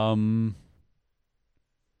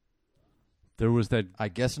 There was that... I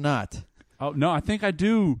guess not. Oh, no, I think I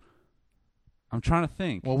do. I'm trying to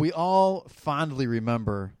think. Well, we all fondly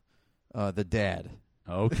remember the dad.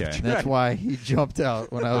 Okay. That's why he jumped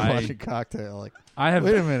out when I was watching Cocktail. Like, I have...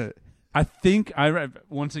 wait a minute. I think I read,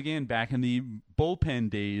 once again, back in the bullpen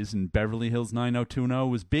days, and Beverly Hills 90210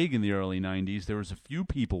 was big in the early 90s. There was a few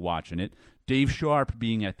people watching it. Dave Sharp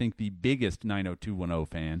being, I think, the biggest 90210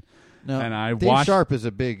 fan. Now, And I Dave watched- Sharp is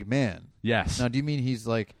a big man. Yes. Now, do you mean he's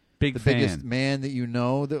like Big the fan. biggest man that you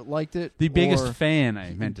know that liked it? The biggest or fan,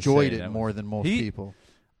 I meant to say. enjoyed it that more was- than most He- people.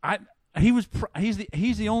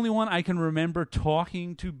 He's the only one I can remember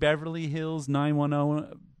talking to Beverly Hills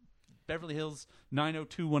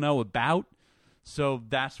 90210 about. So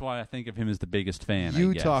that's why I think of him as the biggest fan. You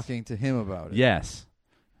I guess. talking to him about it. Yes.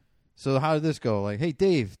 So how did this go? Like, hey,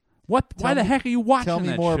 Dave, What? Tell Why the me- heck are you watching tell me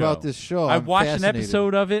that more show? about this show. I I'm watched an fascinated.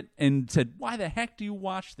 episode of it and said, "Why the heck do you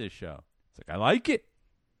watch this show?" It's like, I like it.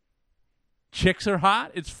 Chicks are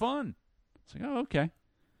hot. It's fun. It's like, oh, okay.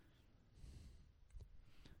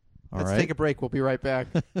 All Let's right. take a break. We'll be right back.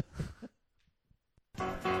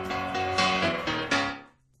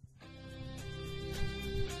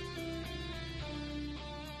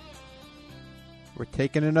 We're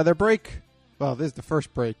taking another break. Well, this is the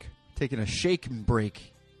first break. Taking a shake and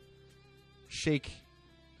break. Shake,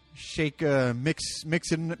 mixing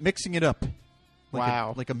it up. Like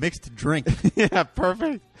Wow. like a mixed drink. Yeah,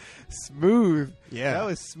 perfect. Smooth. Yeah. That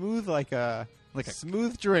was smooth like a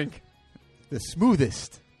smooth drink. The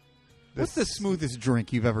smoothest. The What's the smoothest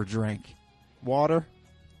drink you've ever drank? Water.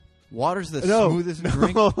 Water's the No, smoothest no,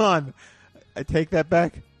 drink. Hold on. I take that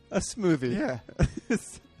back. A smoothie. Yeah.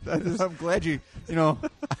 That is- I'm glad you know,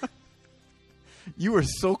 you were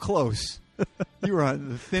so close. You were on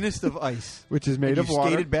the thinnest of ice. which is made and of you water.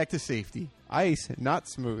 skated back to safety. Ice, not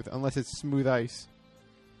smooth, unless it's smooth ice.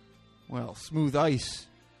 Well, smooth ice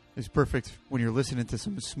is perfect when you're listening to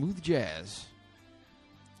some smooth jazz.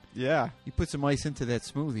 Yeah. You put some ice into that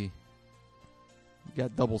smoothie, you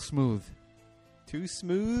got double smooth. Too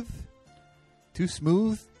smooth? Too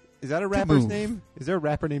smooth? Is that a rapper's move. name? Is there a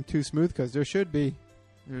rapper named Too Smooth? Because there should be.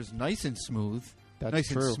 There's nice and smooth. That's nice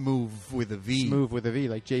true. and smooth with a V. Smooth with a V,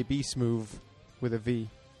 like JB Smooth with a V.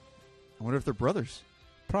 I wonder if they're brothers.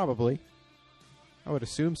 Probably. I would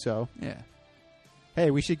assume so. Yeah.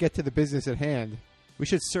 Hey, we should get to the business at hand. We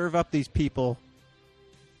should serve up these people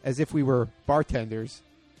as if we were bartenders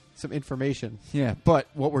some information. Yeah, but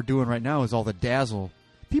what we're doing right now is all the dazzle.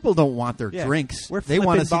 People don't want their Yeah, drinks. we're They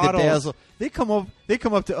want to see flipping the bottles. dazzle. They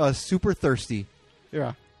come up to us super thirsty,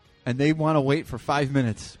 Yeah. and they want to wait for 5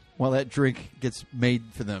 minutes while that drink gets made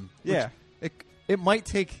for them. Yeah. It might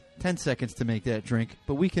take 10 seconds to make that drink,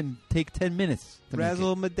 but we can take 10 minutes to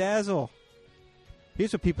Razzle Madazzle.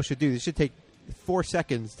 Here's what people should do. They should take 4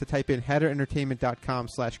 seconds to type in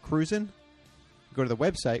headerentertainment.com/cruisin'. Go to the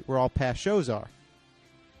website where all past shows are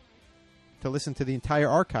to listen to the entire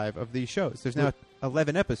archive of these shows. There's now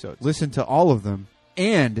 11 episodes. listen to all of them,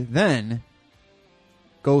 and then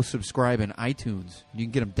go subscribe in iTunes. You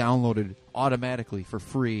can get them downloaded automatically for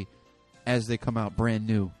free as they come out brand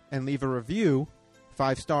new. And leave a review,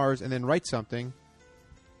 5 stars, and then write something.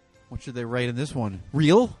 What should they write in this one?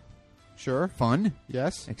 Real? Sure. Fun?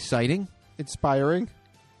 Yes. Exciting? Inspiring.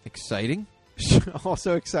 Exciting?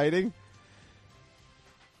 Also exciting.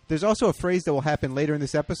 There's also a phrase that will happen later in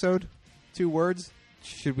this episode. 2 words.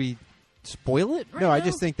 Should we spoil it? No, I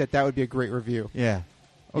just think that would be a great review. Yeah.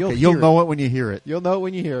 You'll Okay, you'll hear know it when you hear it. You'll know it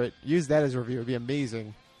when you hear it. Use that as a review. It would be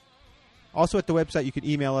amazing. Also at the website, you can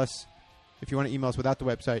email us. If you want to email us without the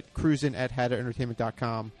website,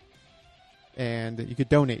 cruisin@haderentertainment.com. And you could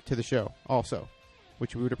donate to the show also,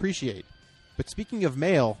 which we would appreciate. But speaking of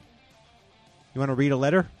mail, you want to read a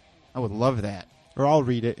letter? I would love that. Or I'll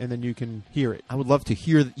read it, and then you can hear it. I would love to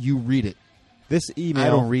hear you read it. This email... I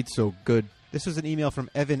don't read so good. This was an email from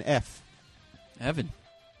Evan F. Evan.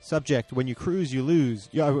 Subject, when you cruise, you lose.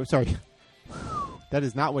 Yeah, sorry. That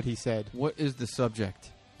is not what he said. What is the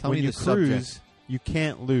subject? Tell when me you the cruise, subject. you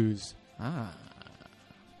can't lose. Ah.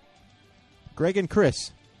 Greg and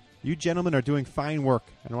Chris, you gentlemen are doing fine work,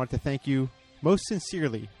 and I want to thank you most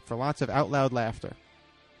sincerely for lots of out-loud laughter.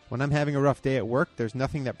 When I'm having a rough day at work, there's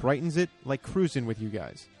nothing that brightens it like cruising with you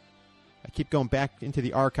guys. I keep going back into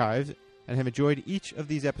the archives and have enjoyed each of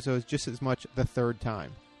these episodes just as much the third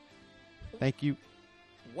time. Thank you.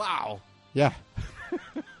 Wow. Yeah.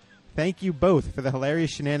 Thank you both for the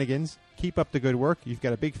hilarious shenanigans. Keep up the good work. You've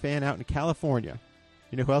got a big fan out in California.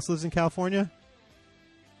 You know who else lives in California?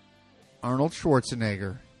 Arnold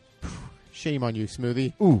Schwarzenegger. Shame on you,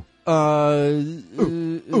 Smoothie. Ooh.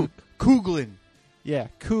 Cooglin. Yeah,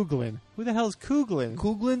 Cooglin. Who the hell's Cooglin?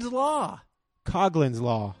 Couglin's Law. Coughlin's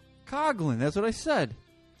Law. Coglin. That's what I said.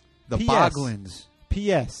 The P.S. Boglins.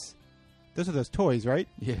 P.S. Those are those toys, right?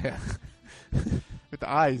 Yeah. With the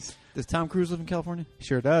eyes. Does Tom Cruise live in California?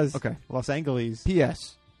 Sure does. Okay. Los Angeles.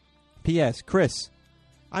 P.S. P.S. Chris,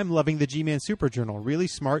 I'm loving the G-Man Super Journal. Really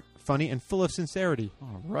smart, funny, and full of sincerity.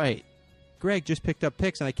 All right. Greg just picked up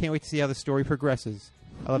pics, and I can't wait to see how the story progresses.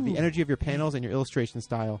 I love the energy of your panels and your illustration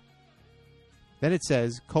style. Then it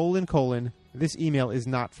says, : this email is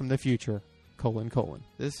not from the future, :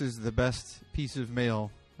 This is the best piece of mail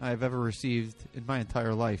I've ever received in my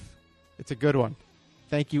entire life. It's a good one.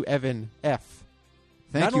 Thank you, Evan F.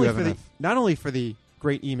 Thank you, Evan F. Not only for the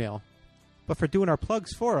great email, but for doing our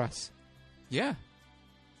plugs for us. Yeah.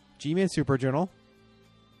 G-Man Super Journal.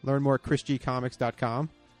 Learn more at chrisgcomics.com.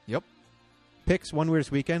 Yep. Picks One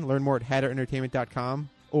Weirdest Weekend. Learn more at haderentertainment.com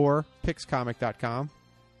or pickscomic.com.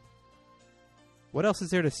 What else is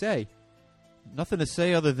there to say? Nothing to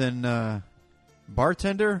say other than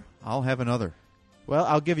bartender, I'll have another. Well,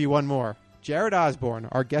 I'll give you one more. Jared Osborne,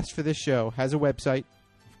 our guest for this show, has a website.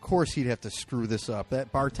 Of course he'd have to screw this up.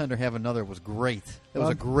 That bartender have another was great. That was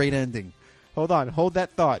a great ending. Hold on. Hold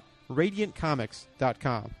that thought.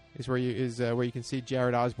 RadiantComics.com is where you can see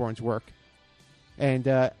Jared Osborne's work.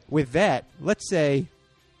 And with that, let's say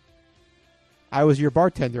I was your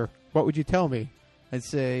bartender. What would you tell me? I'd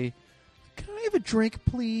say, can I have a drink,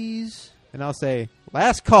 please? And I'll say,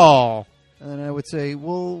 last call. And then I would say,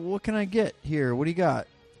 well, what can I get here? What do you got?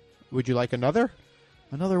 Would you like another?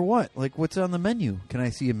 Another what? Like, what's on the menu? Can I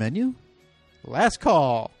see a menu? Last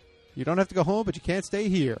call. You don't have to go home, but you can't stay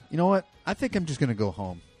here. You know what? I think I'm just going to go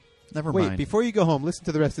home. Never Wait, mind. before you go home, listen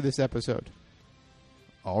to the rest of this episode.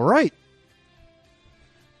 All right.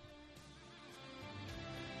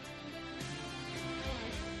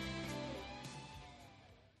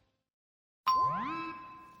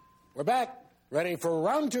 We're back, ready for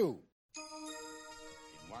round 2. In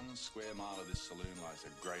 1 square mile of this saloon lies the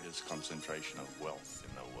greatest concentration of wealth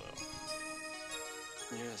in the world.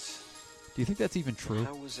 Yes. Do you think that's even true?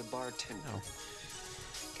 How was a bartender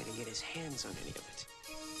gonna get his hands on any of it?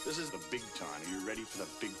 This is the big time. Are you ready for the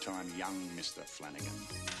big time, young Mr. Flanagan?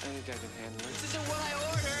 I think I can handle it. This isn't what I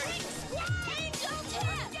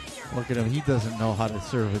ordered. Look at him. He doesn't know how to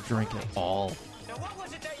serve a drink at all. Now, what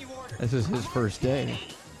was it that you ordered? This is his first day.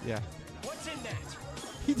 Yeah. What's in that?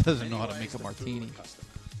 He doesn't know how to make a martini.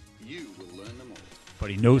 You will learn them all. But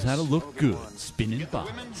he knows how to look good, spinning You get the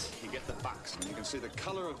women, bottles. you get the bucks, and you can see the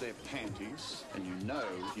colour of their panties, and you know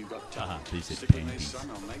you got talent. They said Stick with me, panties. son,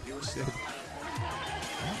 I'll make you a stick.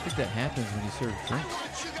 I don't think that happens when you serve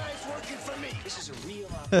drinks. You guys working for me? This is a real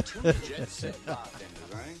opportunity. Jet set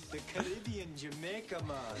bartenders, eh? The Caribbean Jamaica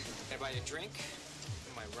man. Can I buy you a drink?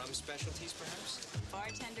 My rum specialties, perhaps?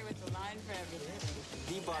 Bartender with a line for everything.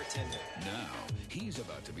 The bartender. Now, he's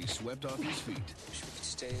about to be swept off his feet. Wish we could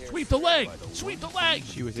stay here. Sweep the leg! Sweep the leg!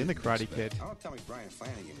 She was in The Karate Kid. Don't tell me Brian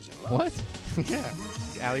Flanagan was in love. What? Yeah.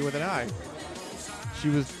 Allie with an eye.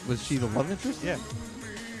 Was she the love interest? Yeah.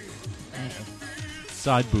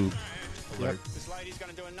 Side boob. Alert. This lady's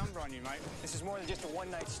gonna do a number on you, mate. This is more than just a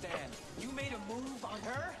one-night stand. You made a move on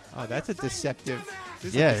her? Oh, that's a deceptive. This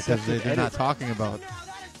is a Yeah, because deceptive they're not edit. talking about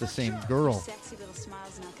the same Your girl. sexy little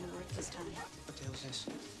smile's not going to work this time. What the hell's this?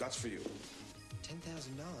 That's for you.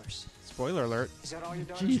 $10,000. Spoiler alert. Is that all your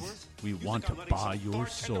daughter's Jeez. worth? We want to buy your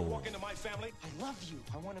soul. I love you.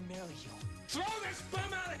 I want to marry you. Throw this bum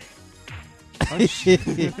out of here!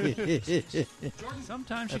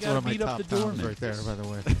 Sometimes you That's one gotta of my beat up top the times doorman. right there, by the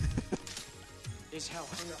way. Is how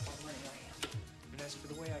hung up on money I am. And as for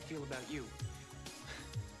the way I feel about you,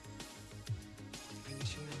 I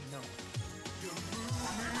guess you'll never know.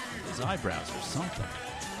 His eyebrows or something.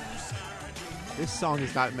 This song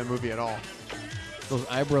is not in the movie at all. Those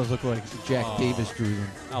eyebrows look like Jack Davis drew them.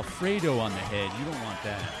 Alfredo on the head. You don't want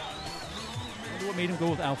that. I wonder what made him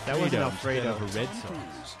go with Alfredo, wasn't Alfredo. instead of a red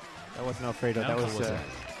sauce. That wasn't Alfredo. That No, was it wasn't.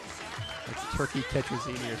 it's turkey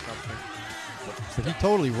tetrazzini or something. But he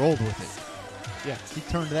totally rolled with it. Yeah. He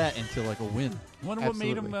turned that into like a win. I wonder what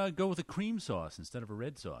made him Absolutely. go with a cream sauce instead of a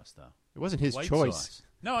red sauce, though. It wasn't his White choice. sauce.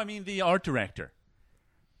 No, I mean the art director.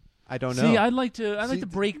 I don't know. See, I'd like to See,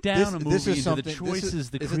 break down a movie this is into something, the choices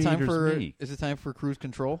the is it time creators for, make. Is it time for Cruise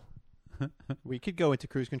Control? We could go into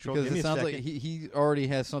cruise control. Because Give me it a sounds second. like he already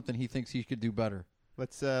has something he thinks he could do better.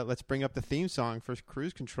 Let's bring up the theme song for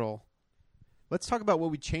cruise control. Let's talk about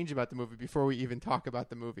what we change about the movie before we even talk about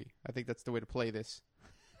the movie. I think that's the way to play this.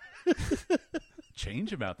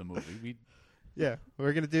 Change about the movie. Yeah,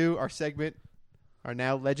 we're gonna do our segment, our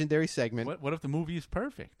now legendary segment. What if the movie is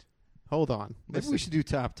perfect? Hold on. Maybe we should do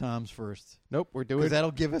Top Toms first. Nope, we're doing. Because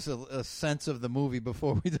that'll give us a sense of the movie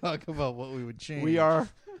before we talk about what we would change. We are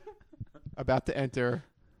about to enter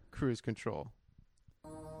cruise control.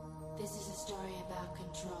 This is a story about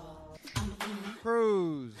control. I'm in,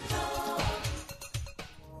 Cruise.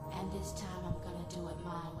 and this time I'm gonna do it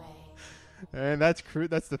my way. And that's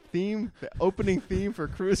the theme, the opening theme for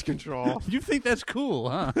cruise control. You think that's cool,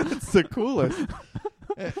 huh? It's the coolest.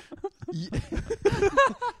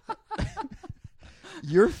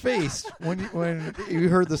 Your face when you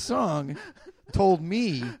heard the song told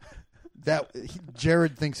me that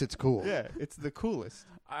Jared thinks it's cool. Yeah, it's the coolest.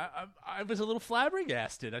 I was a little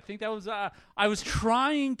flabbergasted. I think that was I was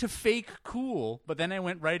trying to fake cool, but then I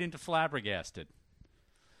went right into flabbergasted.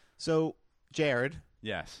 So, Jared,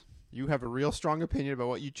 Yes. you have a real strong opinion about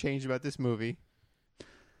what you changed about this movie.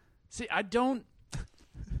 See, I don't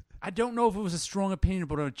know if it was a strong opinion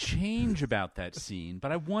about a change about that scene,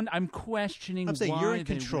 but I'm questioning I'm saying why you're in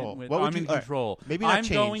they control. went with- What would I'm you- in all right, control. maybe not I'm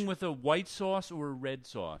change. going with a white sauce or a red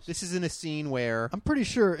sauce. This is in a scene where I'm pretty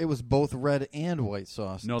sure it was both red and white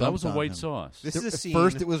sauce. No, that dumped was a on white him. sauce. this is a At scene.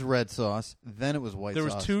 First it was red sauce, then it was white There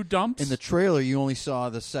sauce. was two dumps? In the trailer, you only saw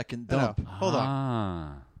the second No, no, dump. hold on.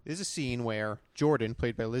 Ah. There's a scene where Jordan,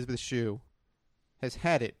 played by Elizabeth Shue, has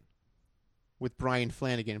had it with Brian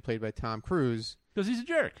Flanagan, played by Tom Cruise. Because he's a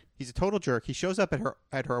jerk. He's a total jerk. He shows up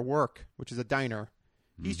at her work, which is a diner.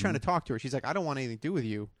 He's trying to talk to her. She's like, "I don't want anything to do with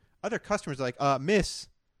you." Other customers are like, "Miss,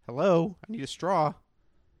 hello, I need a straw."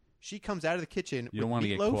 She comes out of the kitchen You don't with want to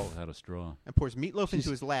get meatloaf caught without a straw. and pours meatloaf into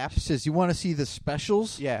his lap. She says, "You want to see the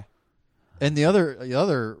specials?" Yeah, And the other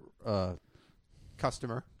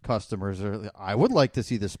customer. customers are, I would like to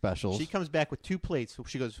see the specials. She comes back with two plates.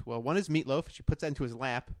 She goes, "Well, one is meatloaf." She puts that into his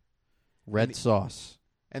lap. Red sauce.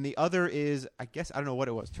 And the other is, I guess, I don't know what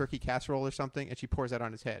it was, turkey casserole or something, and she pours that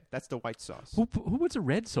on his head. That's the white sauce. Who puts a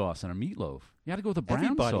red sauce on a meatloaf? You got to go with a brown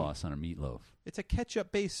Everybody. sauce on a meatloaf. It's a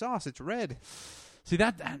ketchup-based sauce. It's red. See,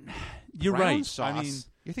 that you're Brown right. Sauce. I mean,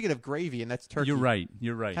 You're thinking of gravy, and that's turkey. you're right.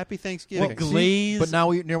 You're right. Happy Thanksgiving. Well, glaze. But now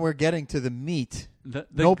we're getting to the meat. The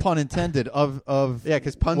No pun intended. Of yeah,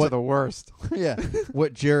 because puns what- are the worst. yeah,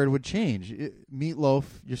 what Jared would change. Meatloaf,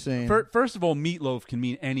 you're saying. First of all, meatloaf can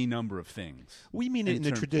mean any number of things. We mean it in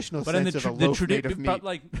the traditional but sense in the, of a loaf made of but meat.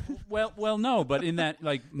 like, well, no, but in that,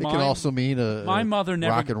 like, it can also mean my mother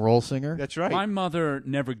never rock and roll singer. That's right. My mother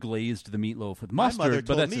never glazed the meatloaf with My mustard. mother but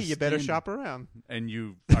told that's me a you better standard. shop around. And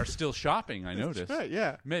you are still shopping. I noticed. That's right,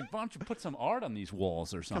 yeah. Man, why don't you put some art on these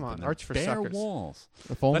walls or something? on, They're art's for bare suckers. walls.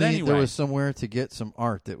 If only But anyway, there was somewhere to get some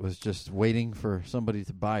art that was just waiting for somebody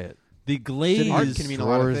to buy it. the glaze. Art can mean a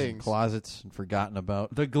lot of Drawers and things. closets and forgotten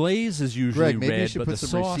about. The glaze is usually Greg, maybe you red, should but put the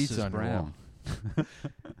some sauce receipts is on your brown.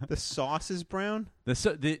 The sauce is brown.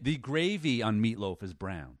 The gravy on meatloaf is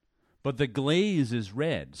brown, but the glaze is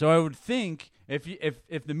red. So I would think if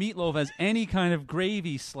the meatloaf has any kind of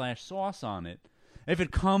gravy / sauce on it, if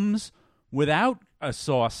it comes without a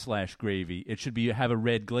sauce / gravy, it should have a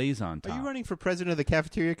red glaze on top. Are you running for president of the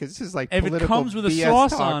cafeteria? Because this is like If it political comes with a BS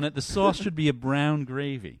sauce talk. on it, the sauce should be a brown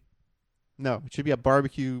gravy. No, it should be a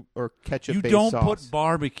barbecue or ketchup. You based don't sauce. put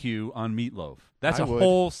barbecue on meatloaf. That's I a would.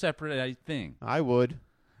 whole separate thing. I would.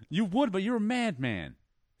 You would, but you're a madman.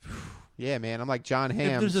 Yeah, man. I'm like John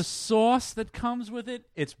Hamm. If there's a sauce that comes with it,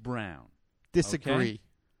 it's brown. Disagree. Okay?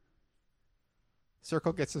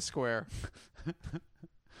 Circle gets a square.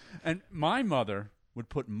 And my mother would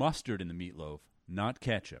put mustard in the meatloaf, not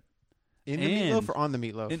ketchup. In the meatloaf or on the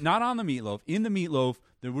meatloaf? Not on the meatloaf. In the meatloaf,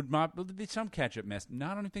 there would be some ketchup mixed. No, I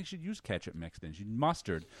don't even think she'd use ketchup mixed in. She'd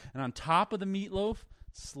mustard. And on top of the meatloaf,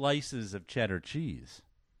 slices of cheddar cheese.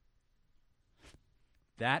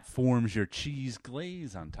 That forms your cheese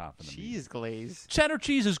glaze on top of the cheese glaze. Cheddar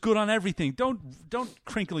cheese is good on everything. Don't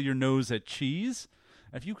crinkle your nose at cheese.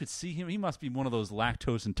 If you could see him, he must be one of those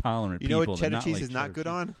lactose intolerant people. You know what cheddar cheese like is not good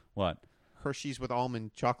cheese. on? What? Hershey's with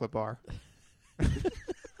almond chocolate bar.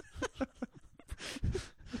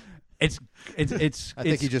 I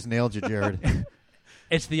think you just nailed you, Jared.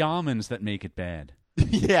 It's the almonds that make it bad.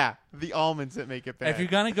 Yeah, the almonds that make it bad. If you're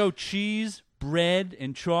gonna go cheese, bread,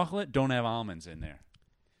 and chocolate, don't have almonds in there.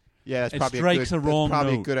 Yeah, it strikes a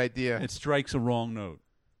good idea. It strikes a wrong note.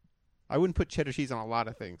 I wouldn't put cheddar cheese on a lot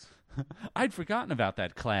of things. I'd forgotten about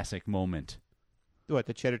that classic moment. What,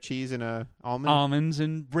 the cheddar cheese and almond? Almonds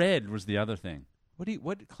and bread was the other thing.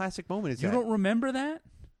 What classic moment is that? You don't remember that?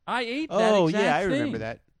 I ate that Oh, exact yeah, I thing. remember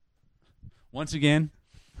that. Once again,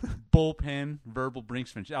 bullpen, verbal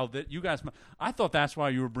brinksmanship. Oh, you guys, I thought that's why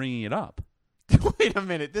you were bringing it up. Wait a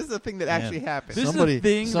minute. This is a thing that actually happened. This is a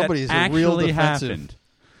thing somebody's that a real actually defensive. happened.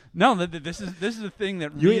 No, this is a thing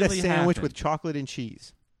that you really ate a sandwich happened. with chocolate and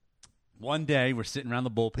cheese. One day, we're sitting around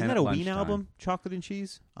the bullpen Isn't that at a lunchtime. Ween album? Chocolate and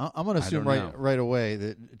cheese? I'm going to assume right away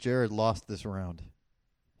that Jared lost this round.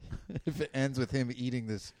 If it ends with him eating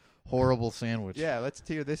this horrible sandwich. Yeah, let's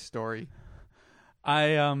hear this story.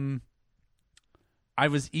 I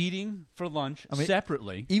was eating for lunch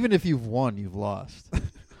separately. Even if you've won, you've lost.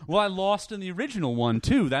 Well, I lost in the original one,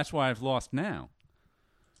 too. That's why I've lost now.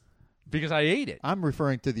 Because I ate it. I'm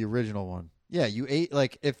referring to the original one. Yeah, you ate,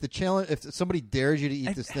 like, if somebody dares you to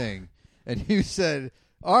eat this thing, and you said,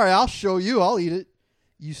 all right, I'll show you, I'll eat it,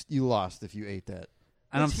 you lost if you ate that.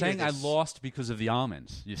 And I'm saying I lost because of the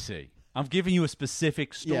almonds, you see. I'm giving you a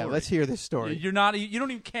specific story. Yeah, let's hear this story. You don't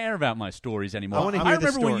even care about my stories anymore. I want to hear remember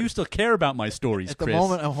this story. when you used to care about my stories, At Chris. the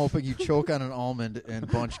moment, I'm hoping you choke on an almond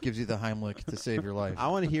and Bunch gives you the Heimlich to save your life. I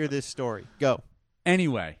want to hear this story. Go.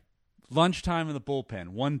 Anyway, lunchtime in the bullpen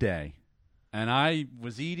one day, and I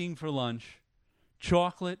was eating for lunch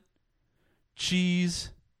chocolate, cheese,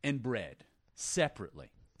 and bread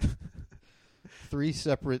separately. 3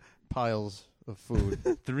 separate piles of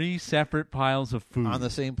food. 3 separate piles of food. On the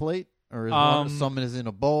same plate? Or is some is in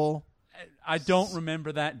a bowl? I don't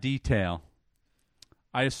remember that detail.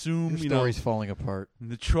 I assume, Your story's falling apart.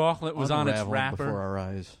 The chocolate was on its Unraveling wrapper. before our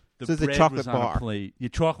eyes. The So it's a bread chocolate was on bar. a plate. Your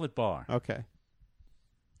chocolate bar. Okay.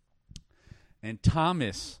 And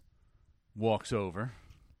Thomas walks over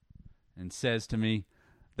and says to me,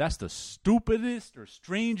 "That's the stupidest or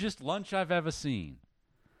strangest lunch I've ever seen."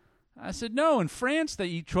 I said, "No, in France they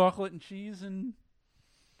eat chocolate and cheese and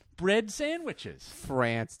bread sandwiches."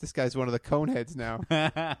 France. This guy's one of the coneheads now.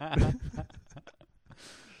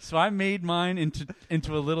 So I made mine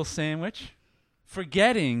into a little sandwich,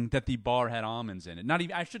 forgetting that the bar had almonds in it. Not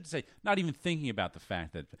even thinking about the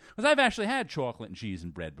fact that, because I've actually had chocolate and cheese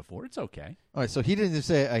and bread before. It's okay. All right, so he didn't just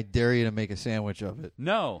say, I dare you to make a sandwich of it.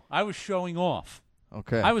 No, I was showing off.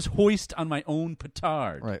 Okay. I was hoist on my own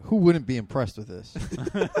petard. Right. Who wouldn't be impressed with this?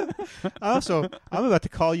 Also, I'm about to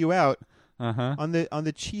call you out Uh-huh. on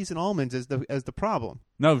the cheese and almonds as the problem.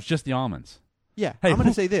 No, it's just the almonds. Yeah, Hey, I'm going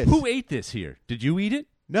to say this. Who ate this here? Did you eat it?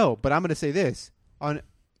 No, but I'm going to say this. On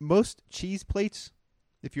most cheese plates,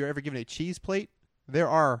 if you're ever given a cheese plate, there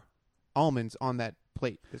are almonds on that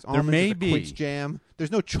plate. There's almonds, may there's a be. Quince jam. There's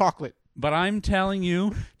no chocolate. But I'm telling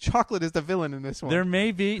you, Chocolate is the villain in this one. there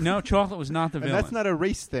may be. No, chocolate was not the and villain. that's not a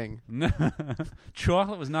race thing. No,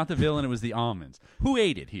 chocolate was not the villain. It was the almonds. Who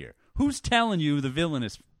ate it here? Who's telling you the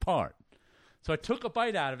villainous part? So I took a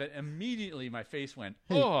bite out of it. Immediately, my face went,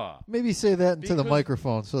 oh. Maybe say that into the Because-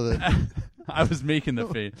 microphone so that I was making the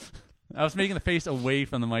face. I was making the face away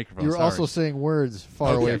from the microphone. you're Sorry. also saying words far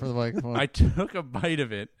Okay. away from the microphone. I took a bite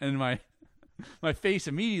of it, and my face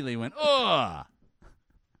immediately went, oh.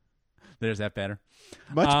 There's that better.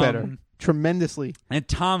 Much better. Tremendously. And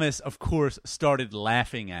Thomas, of course, started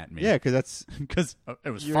laughing at me. Yeah, because that's Because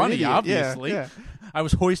it was You're an funny, idiot. obviously. Yeah. I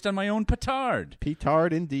was hoist on my own petard.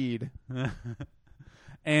 petard indeed.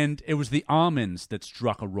 And it was the almonds that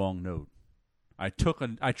struck a wrong note. I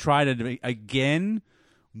tried it again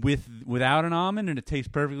without an almond, and it tastes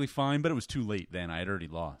perfectly fine, but it was too late then. I had already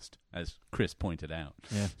lost, as Chris pointed out.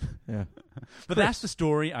 Yeah. But that's the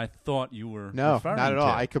story I thought you were No, referring not at all.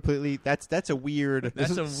 to. I completely. That's a weird.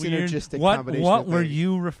 That's a weird synergistic What combination. What of were things.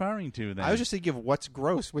 you referring to then? I was just thinking of what's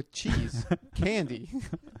gross with cheese, candy.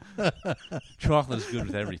 Chocolate is good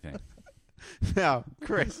with everything. Now,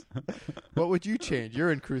 Chris, what would you change?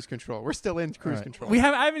 You're in cruise control. We're still in cruise control. I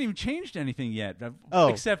haven't even changed anything yet.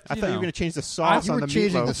 Except I thought you were going to change the sauce You on were the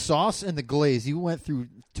changing meatloaf. the sauce and the glaze. You went through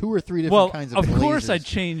 2 or 3 different kinds of glazes. Of course I'd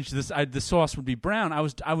change this. The sauce would be brown. I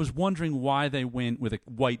was wondering why they went with a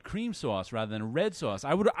white cream sauce rather than a red sauce.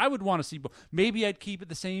 I would want to see. Maybe I'd keep it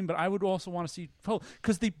the same, but I would also want to see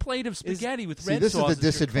because the plate of spaghetti with red this sauce. This is the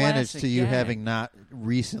disadvantage to you gag. having not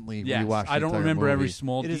recently rewatched. I don't remember movie. every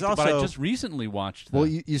small detail, but I just recently watched. Well,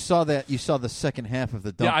 you saw that. You saw the second half of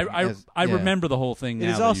the dumping. Yeah, I remember the whole thing. It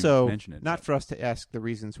now is that also you mention it. not for us to ask the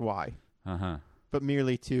reasons why, but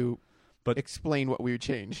merely to explain what we would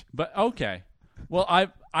change. But okay, well,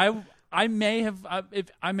 I may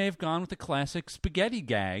have gone with the classic spaghetti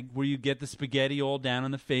gag where you get the spaghetti all down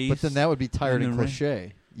on the face. But then that would be tired and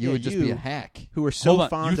cliche. You would just be a hack. Who are so Hold on.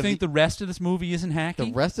 fond You think the rest of this movie isn't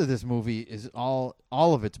hacking? The rest of this movie is all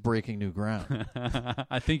of it's breaking new ground.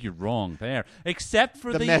 I think you're wrong there. Except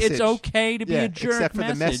for The message. it's okay to be a jerk except for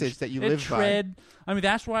message. the message that you live by. I mean,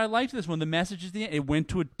 that's why I liked this one. The message is it went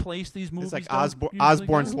to a place these movies It's like don't usually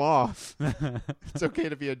Osborne's go. Law. It's okay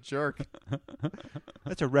to be a jerk.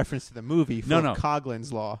 That's a reference to the movie. No.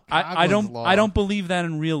 Coughlin's Law. I don't believe that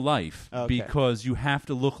in real life Okay. because you have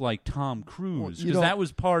to look like Tom Cruise you because don't- that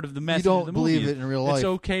was part of the message. you of don't the believe movie. it in real life. It's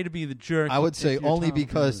okay to be the jerk. I would if say you're only Tom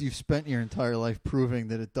because Cruise. you've spent your entire life proving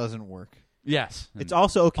that it doesn't work. Yes, It's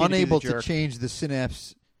also okay Unable to be the jerk. change the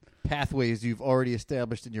synapse pathways you've already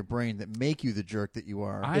established in your brain that make you the jerk that you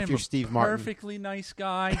are. I am you're a Steve Martin. perfectly nice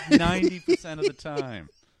guy 90% of the time.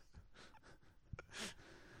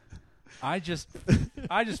 I just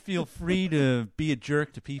feel free to be a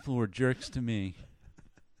jerk to people who are jerks to me.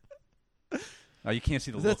 Oh, you can't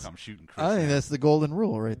see the look I'm shooting, Chris. I think now. that's the golden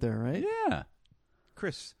rule right there, right? Yeah,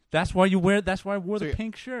 Chris. that's why I wore So the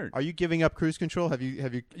pink shirt. Are you giving up cruise control? Have you?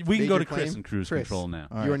 We can made go your to Chris claim? and cruise Chris, control now.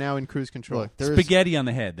 All right. You are now in cruise control. Look, there is- Spaghetti on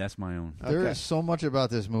the head. That's my own. There Okay. is so much about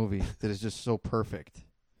this movie that is just so perfect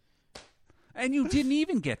And you didn't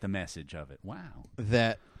even get the message of it. Wow.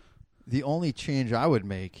 that the only change I would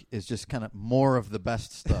make is just kind of more of the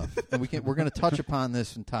best stuff. And we're going to touch upon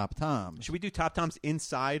this in Top Toms. Should we do Top Toms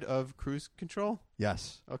inside of cruise control?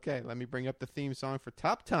 Yes. Okay, let me bring up the theme song for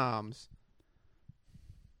Top Toms.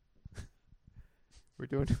 We're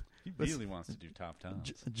doing He really wants to do top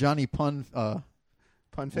times. Johnny Pun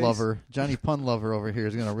Pun Face lover, Johnny Pun lover over here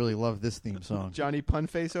is going to really love this theme song. Johnny Pun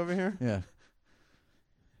Face over here. Yeah.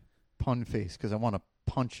 Pun face, because I want to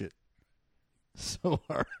punch it so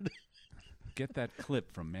hard. Get that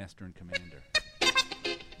clip from Master and Commander.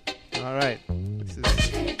 All right, this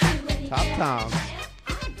is Top Toms.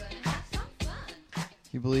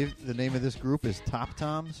 You believe the name of this group is Top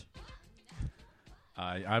Toms?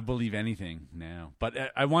 I believe anything now. But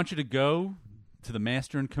I want you to go to the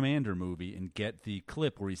Master and Commander movie and get the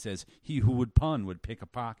clip where he says, "He who would pun would pick a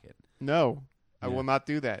pocket." No, I Yeah. will not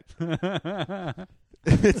do that.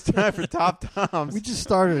 It's time for Top Toms. We just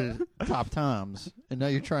started at Top Toms, and now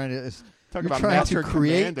you're trying to about Master to and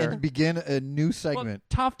create Commander. and begin a new Well, segment.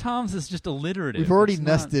 Top Toms is just alliterative. We've already It's not-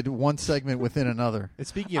 nested one segment within another. And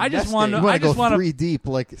speaking of I just nesting, wanna- You want I to go just wanna- 3 deep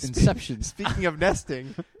like Inception. Speaking of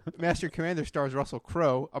nesting, Master and Commander stars Russell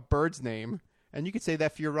Crowe, a bird's name, and you could say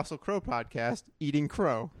that for your Russell Crowe podcast, Eating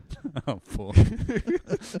Crow. Oh, fool.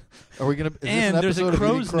 Are we gonna? Is And this there's an a episode of Eating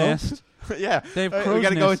crow's Crow? nest. Yeah, They have we crow's got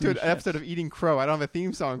to go nests into an and episode of Eating Crow. I don't have a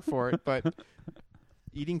theme song for it, but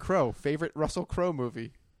Eating Crow, favorite Russell Crowe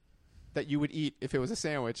movie that you would eat if it was a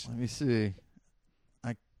sandwich. Let me see.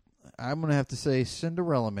 I'm gonna have to say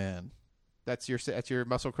Cinderella Man. That's your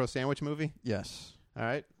Russell Crowe sandwich movie. Yes. All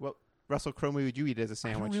right. What Russell Crowe movie would you eat as a I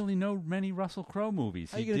sandwich? don't really know many Russell Crowe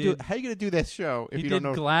movies. How you gonna do this show if he you did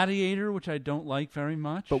don't know? Gladiator, which I don't like very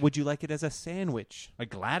much. But would you like it as a sandwich? A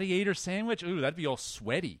Gladiator sandwich? Ooh, that'd be all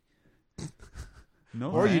sweaty.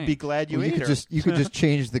 No, Or you'd be thanks. glad you Well, ate her. you could just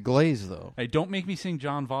change the glaze though. Hey, don't make me sing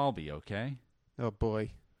John Valby, okay? Oh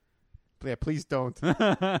boy. Yeah, please don't. All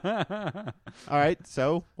right.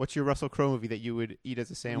 So, what's your Russell Crowe movie that you would eat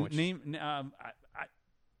as a sandwich? Name.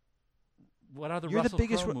 What other You're Russell the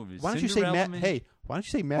biggest. Crowe movies? Why don't you say Cinderella Man? Hey, why don't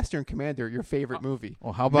you say Master and Commander, your favorite movie?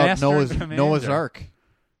 Well, how about Master and Noah's Commander. Ark?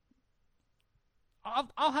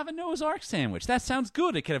 I'll have a Noah's Ark sandwich. That sounds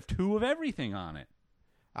good. It could have 2 of everything on it.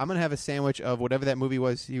 I'm gonna have a sandwich of whatever that movie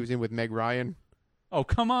was he was in with Meg Ryan. Oh,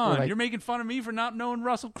 come on. like- You're making fun of me for not knowing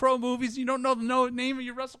Russell Crowe movies. You don't know the name of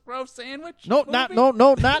your Russell Crowe sandwich? No, movie? not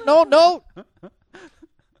no.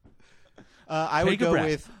 I would Take a go breath.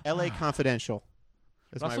 with L.A. Confidential.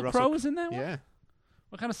 As my Russell Crowe was in that one? Yeah,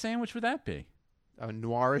 What kind of sandwich would that be? a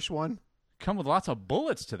noirish one. Come with lots of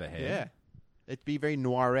bullets to the head. Yeah, it'd be very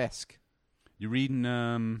noir-esque. You reading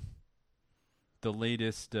the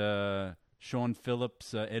latest Sean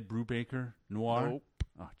Phillips, Ed Brubaker, noir. Nope.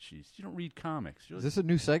 Oh, jeez, you don't read comics. Is this a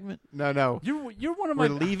new segment? No. You're one of We're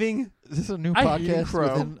my. leaving. Is this a new I- podcast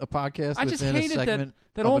Crow. within a podcast? I just within a hated that segment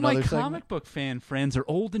that of all my another comic segment? book fan friends are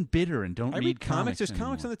old and bitter and don't I read comics. There's anymore.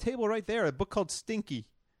 comics on the table right there. A book called Stinky.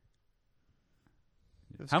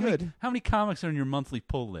 It's How good. many comics are on your monthly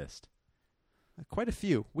pull list? Quite a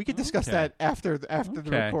few. We could discuss Okay. that after the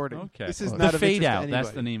recording. Okay. This is The not the of Fade interest to Out. That's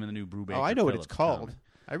anybody. the name of the new Brubaker. Oh, I know what it's Phillips called. comic.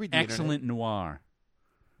 I read the Excellent noir.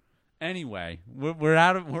 Anyway, we're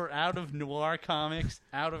out of noir comics,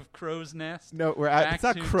 out of Crow's Nest. internet. No, we're out. Back It's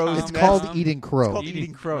not to Crow's Tom It's Nest. called Tom. Eating Crow. It's called Eating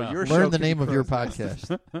Eating Crow. Crow. Your Learn show the could be name of your Crow's Nest.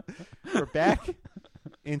 podcast. We're back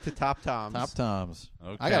into Top Toms. Top Toms.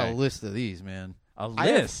 Okay. I got a list of these, man. A I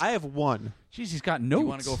have, list. I have one. Jeez, he's got notes. You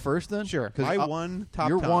want to go first then? Sure. 'Cause My I'll- one Top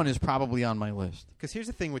Your Tom. one is probably on my list. Because here's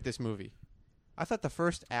the thing with this movie. I thought the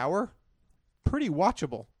first hour, pretty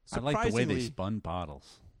watchable. I like the way Surprisingly, they spun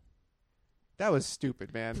bottles. that was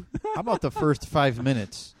stupid, man. How about the first 5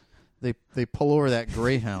 minutes? They pull over that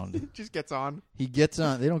Greyhound. It just gets on. He gets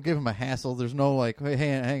on. They don't give him a hassle. There's no like, hey,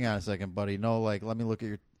 hang on a second, buddy. No, like, let me look at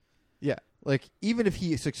your. Yeah. Like, even if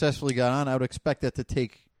he successfully got on, I would expect that to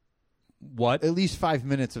take What? at least 5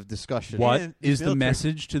 minutes of discussion. What And is the military-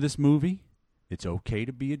 message to this movie? It's okay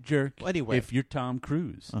to be a jerk. Well, anyway. if you're Tom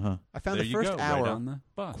Cruise. Uh-huh. I found There the you first go, right hour on the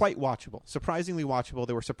bus. quite watchable. Surprisingly watchable.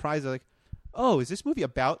 They were surprised. They're like, oh, is this movie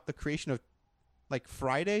about the creation of like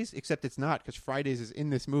Fridays? Except it's not, because Fridays is in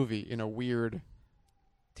this movie in a weird.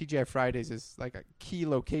 TGI Fridays is like a key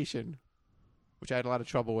location, which I had a lot of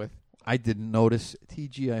trouble with. I didn't notice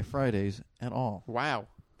TGI Fridays at all. Wow.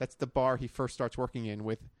 That's the bar he first starts working in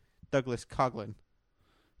with Douglas Coughlin.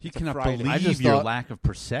 He It's a cannot Friday. I believe just your thought- lack of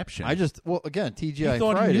perception. Again, he TGI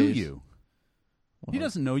thought Fridays. he knew you. Well, He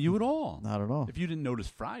doesn't know you at all. Not at all. If you didn't notice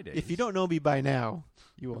Fridays. If you don't know me by now,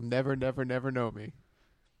 you will never, never, never know me.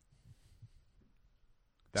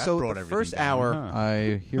 That so brought the everything first down, hour, huh?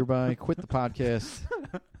 I hereby quit the podcast.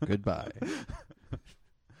 Goodbye.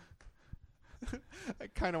 I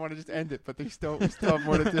kind of want to just end it, but we still have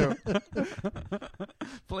more to do.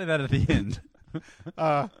 Play that at the end.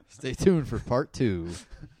 Stay tuned for part 2.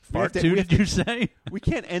 Part to- 2, we have did you say? We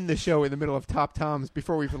can't end the show in the middle of Top Toms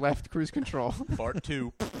before we've left cruise control. Part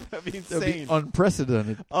 2. That'd be That'd be insane.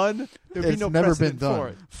 unprecedented. There'd be It's no never precedent been done. for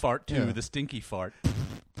it. Fart 2, Yeah. the stinky fart.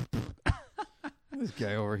 This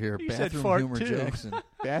guy over here, You said bathroom fart humor too. Jackson.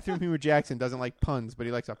 Bathroom Humor Jackson doesn't like puns, but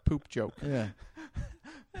he likes a poop joke. Yeah,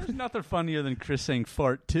 There's nothing funnier than Chris saying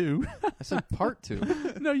fart 2. I said part 2.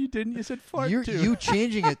 No, you didn't. You said fart 2. You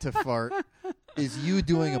changing it to fart is you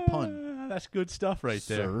doing a pun, That's good stuff right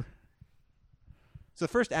there. sir. So the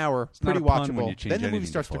first hour, It's not pretty a pun when watchable. you change Then the movie anything to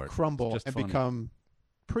starts to fart. crumble It's just and funny. become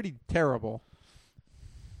pretty terrible.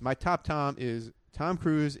 My top Tom is Tom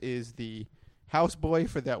Cruise is the houseboy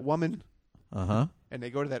for that woman, Uh huh. and they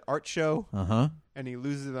go to that art show, Uh huh. and he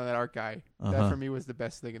loses it on that art guy. That Uh-huh. for me was the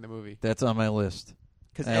best thing in the movie. That's on my list,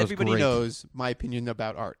 Because That was everybody great. knows my opinion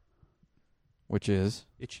about art. which is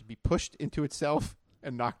It should be pushed into itself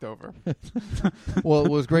and knocked over. well, it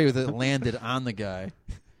was great with it landed on the guy,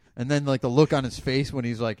 and then like the look on his face when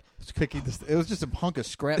he's like picking this. It was just a hunk of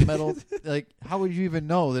scrap metal. Like, how would you even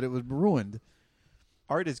know that it was ruined?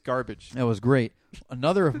 Art is garbage. That was great.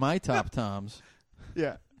 Another of my top Toms.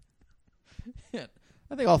 Yeah. Yeah,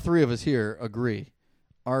 I think all three of us here agree.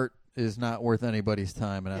 Art is not worth anybody's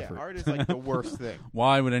time and Yeah, effort. art is like the worst thing.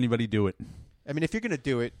 Why would anybody do it? I mean, if you're going to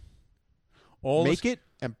do it, All make it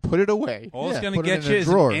and put it away. All it's Yeah, going to put it get in you a is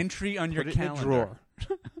drawer. an entry on your Put it in a calendar. drawer.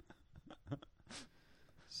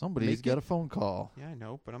 Somebody's Make got it- a phone call. Yeah, I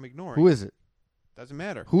know, but I'm ignoring. Who is it? Doesn't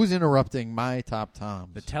matter. Who's interrupting my top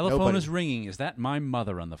Toms? The telephone Nobody. is ringing. Is that my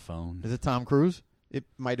mother on the phone? Is it Tom Cruise? It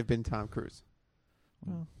might have been Tom Cruise.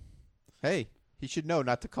 Well, Hey, he should know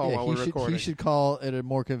not to call yeah, while he we're should, recording. he should call at a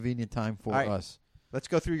more convenient time for All right. us. Let's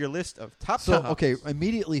go through your list of top So, Toms. okay,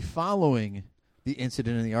 immediately following the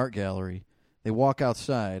incident in the art gallery, they walk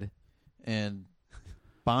outside, and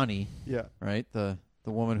Bonnie, Yeah. right, the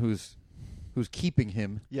woman who's keeping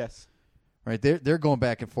him, Yes. right, they're going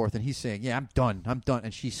back and forth, and he's saying, "Yeah, I'm done,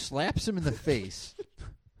 and she slaps him in the face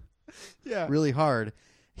Yeah. really hard.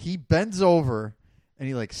 He bends over, and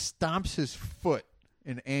he like stomps his foot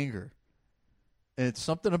in anger. And it's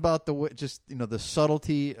something about the way, just the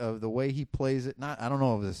subtlety of the way he plays it. I don't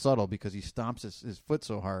know if it's subtle because he stomps his foot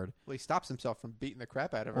so hard. Well, he stops himself from beating the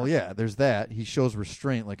crap out of her. Well, yeah, there's that. He shows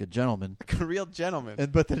restraint like a gentleman, Like a real gentleman.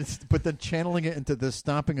 and but then channeling it into the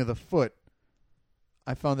stomping of the foot,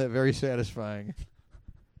 I found that very satisfying.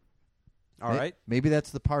 All right. Maybe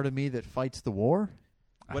that's the part of me that fights the war.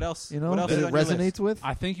 What else? You know, what else that is it on your resonates list? with.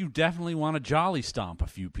 I think you definitely want to jolly stomp a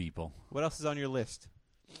few people. What else is on your list?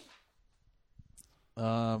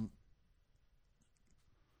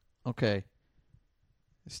 Okay.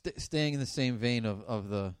 Staying in the same vein of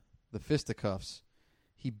the fisticuffs,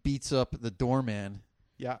 he beats up the doorman.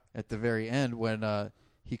 Yeah. At the very end when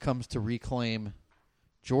he comes to reclaim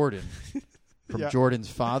Jordan from Jordan's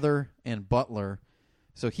father and butler.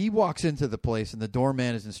 So he walks into the place, and the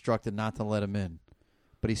doorman is instructed not to let him in.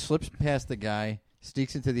 But he slips past the guy,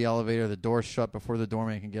 sneaks into the elevator, the door's shut before the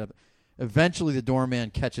doorman can get up. Eventually, the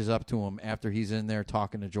doorman catches up to him after he's in there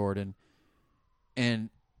talking to Jordan. And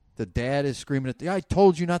the dad is screaming at the guy, I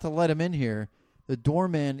told you not to let him in here. The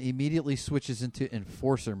doorman immediately switches into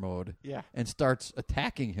enforcer mode and starts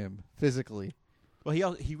attacking him physically.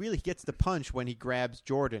 Well, he really gets the punch when he grabs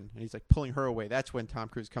Jordan, and he's like pulling her away. That's when Tom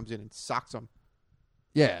Cruise comes in and socks him.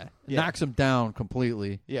 Yeah. Knocks him down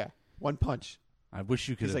completely. Yeah, one punch. I wish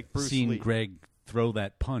you could He's have like Bruce seen Lee. Greg throw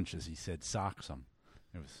that punch as he said socks him.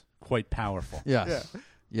 It was quite powerful. Yes. Yeah.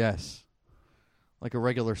 Yes. Like a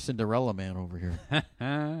regular Cinderella man over here.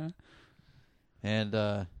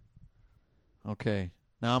 And, okay.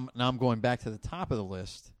 Now I'm going back to the top of the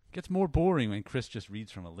list. Gets more boring when Chris just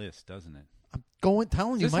reads from a list, doesn't it?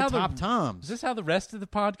 Telling you my top toms. Is this how the rest of the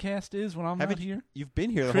podcast is when I'm not here? You've been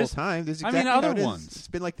here the Chris, whole time. This is I exactly mean, other how it is. ones. It's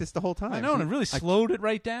been like this the whole time. I know, and it really slowed it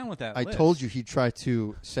right down with that I list. told you he'd try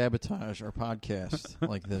to sabotage our podcast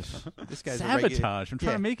like this. This guy's sabotage. I'm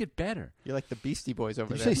trying to make it better. You're like the Beastie Boys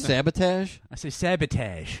over Did there. you say sabotage? I say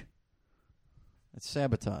sabotage. It's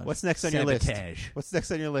sabotage. What's next on your list? Sabotage. What's next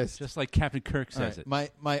on your list? Just like Captain Kirk says it. My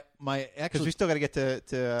Because actually we still got to get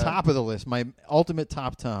to top of the list. My ultimate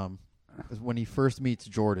top tom is when he first meets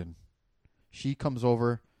Jordan. She comes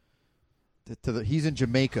over to the. He's in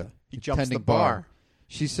Jamaica. He jumps tending the bar.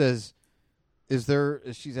 She says,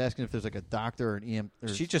 she's asking if there's like a doctor or an EM. Or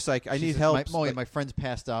She's just like, I need says, help. My friend's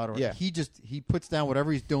passed out. Or Yeah. He puts down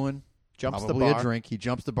whatever he's doing. Jumps the probably bar. a drink. He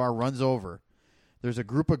jumps the bar, runs over. There's a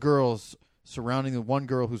group of girls surrounding the one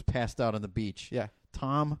girl who's passed out on the beach. Yeah.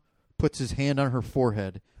 Tom puts his hand on her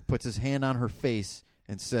forehead, puts his hand on her face,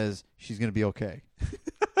 and says she's going to be okay.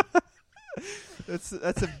 That's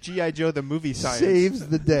a G.I. Joe the movie science. Saves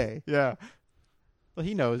the day. Yeah. Well,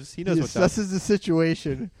 he knows. He He knows what's up. assesses the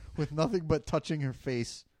situation with nothing but touching her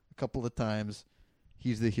face a couple of times.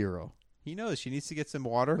 He's the hero. He knows she needs to get some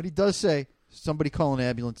water. But he does say, somebody call an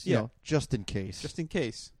ambulance, Yeah. just in case. Just in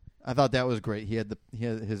case. I thought that was great. He had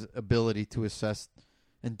his ability to assess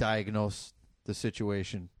and diagnose the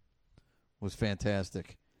situation was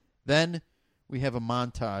fantastic. Then we have a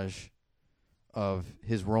montage of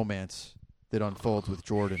his romance that unfolds with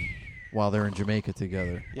Jordan while they're in Jamaica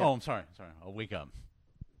together. Yeah. Oh, I'm sorry. I'll wake up.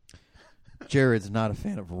 Jared's not a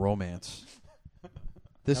fan of romance.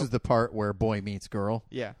 This is the part where boy meets girl.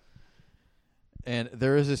 Yeah. And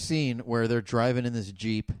there is a scene where they're driving in this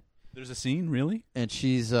Jeep. There's a scene, really? And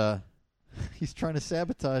he's trying to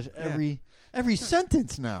sabotage every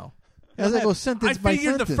sentence now. As I go sentence by I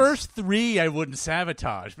figured sentence. the first three I wouldn't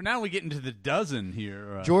sabotage, but now we get into the dozen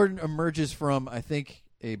here. Jordan emerges from, I think,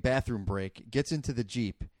 a bathroom break, gets into the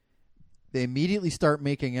Jeep. They immediately start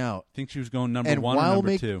making out. Think she was going number one or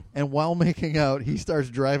number two? And while making out, he starts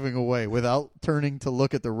driving away without turning to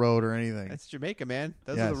look at the road or anything. That's Jamaica, man.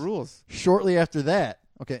 Those Yes. are the rules. Shortly after that,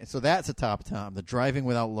 okay, so that's a top tom, the driving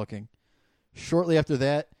without looking. Shortly after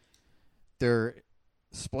that, they're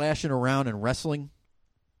splashing around and wrestling.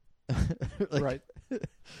 Right.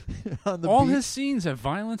 On the All beach. his scenes have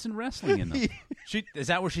violence and wrestling in them. Is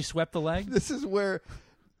that where she swept the leg? This is where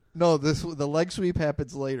the leg sweep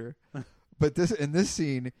happens later. But in this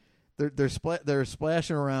scene, they're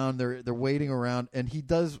splashing around, they're wading around, and he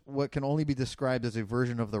does what can only be described as a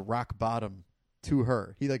version of the rock bottom to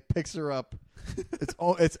her. He like picks her up.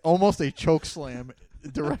 It's almost a choke slam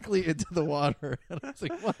directly into the water. And I was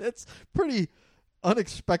like, well, that's pretty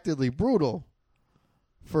unexpectedly brutal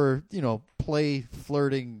for, play,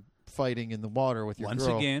 flirting, fighting in the water with your Once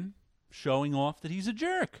girl. again, showing off that he's a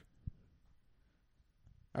jerk.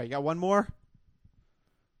 All right, you got one more?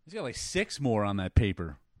 He's got like 6 more on that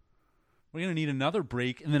paper. We're going to need another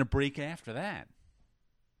break and then a break after that.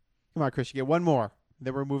 Come on, Chris. You get one more.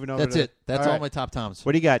 Then we're moving over That's to... it. That's all right. my top toms.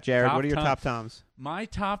 What do you got, Jared? Top What are your tom. top toms? My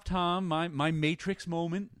top tom, my Matrix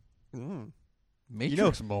moment.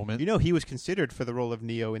 Matrix moment. You know he was considered for the role of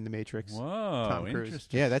Neo in The Matrix. Whoa, Tom Cruise.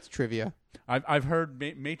 interesting. Yeah, that's trivia. I've heard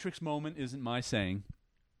Matrix moment isn't my saying.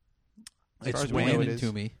 As far It's as we know, it when is.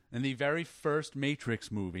 to me. In the very first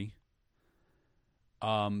Matrix movie,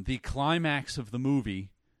 the climax of the movie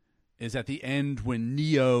is at the end when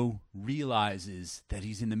Neo realizes that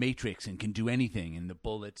he's in the Matrix and can do anything, and the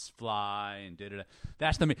bullets fly and da-da-da.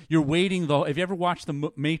 That's you're waiting if you ever watch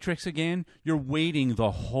the Matrix again, you're waiting the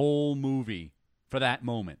whole movie for that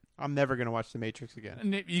moment. I'm never going to watch The Matrix again.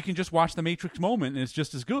 And you can just watch The Matrix moment, and it's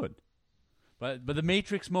just as good. But The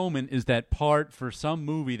Matrix moment is that part for some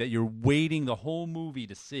movie that you're waiting the whole movie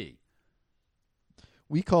to see.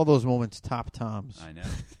 We call those moments top toms. I know.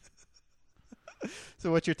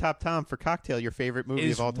 So what's your top Tom for Cocktail, your favorite movie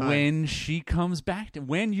Is of all time? when she comes back,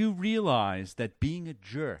 when you realize that being a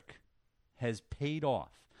jerk has paid off.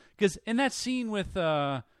 Because in that scene with,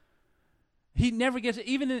 he never gets,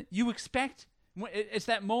 even you expect, it's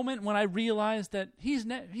that moment when I realize that he's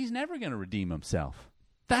never going to redeem himself.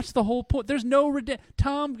 That's the whole point. There's no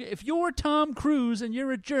Tom. If you're Tom Cruise and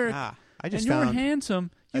you're a jerk I just and you're found handsome,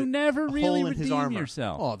 you never hole really in his redeem armor.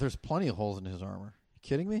 yourself. Oh, there's plenty of holes in his armor. You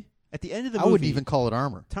kidding me? At the end of the I movie, wouldn't even call it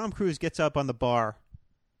armor. Tom Cruise gets up on the bar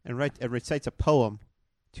and recites a poem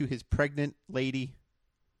to his pregnant lady,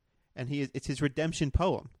 and it's his redemption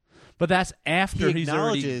poem. But that's after He he's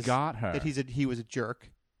already acknowledges got her. that he was a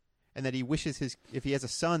jerk, and that he wishes if he has a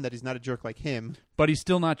son that he's not a jerk like him, But he's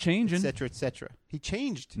still not changing. etc., etc. He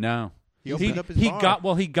changed. No. He opened up his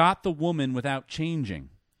bar. He got the woman without changing.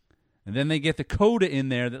 And then they get the coda in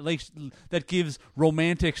there that gives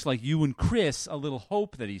romantics like you and Chris a little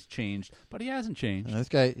hope that he's changed, but he hasn't changed. This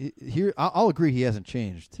guy here, I'll agree he hasn't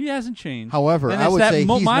changed. He hasn't changed. However, and I it's would that say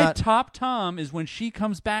he's my not. top Tom is when she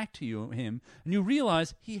comes back to him, and you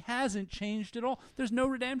realize he hasn't changed at all. There's no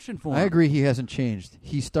redemption for him. I agree he hasn't changed.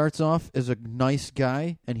 He starts off as a nice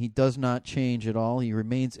guy, and he does not change at all. He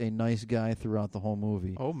remains a nice guy throughout the whole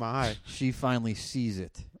movie. Oh my! She finally sees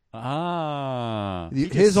it.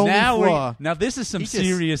 His only now flaw. Now this is some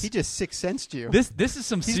serious. He just sixth sensed you. This is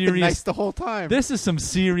some He's serious. been nice the whole time. This is some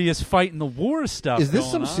serious fighting the war stuff. Is this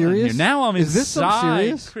going some on serious? here. Now I'm Is this some inside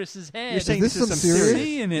serious? Chris's head. You're saying Is this this is some some serious?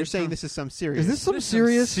 serious. You're saying from- this is some serious. Is this some This is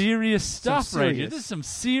serious? serious stuff Some right here. serious. This is some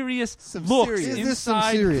serious Some looks serious. Is this some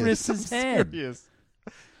inside serious? Chris's Some head. serious.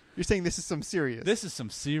 You're saying this is some serious. This is some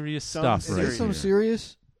serious Some stuff Is right this serious. some here.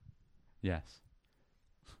 serious? Yes.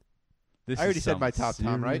 This I already is said some my top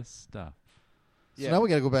Tom, right? serious Stuff. So now we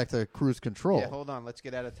got to go back to cruise control. Yeah, hold on. Let's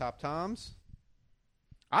get out of top Toms.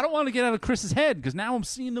 I don't want to get out of Chris's head because now I'm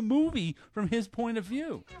seeing the movie from his point of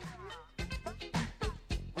view.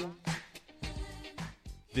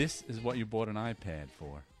 This is what you bought an iPad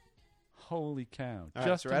for. Holy cow. All right,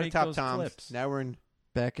 Just so to we're out of make top those Toms. clips. Now we're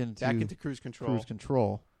back into cruise control. Cruise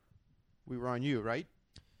control. We were on you, right?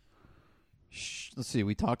 Let's see.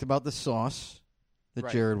 We talked about the sauce that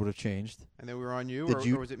Right. Jared would have changed. And then we were on you, Did or,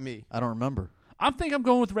 you- or was it me? I don't remember. I'm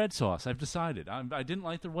going with red sauce. I've decided. I didn't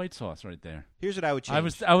like the white sauce right there. Here's what I would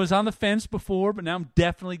change. I was on the fence before, but now I'm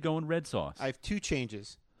definitely going red sauce. I have two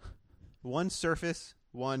changes. One surface,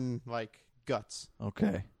 one like guts.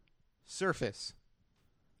 Okay. Surface.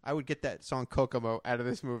 I would get that song Kokomo out of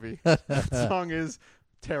this movie. That song is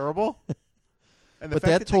terrible. And the But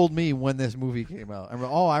fact that told me when this movie came out.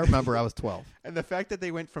 I remember I was 12. And the fact that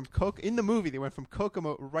they went from in the movie, they went from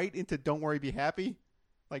Kokomo right into Don't Worry, Be Happy,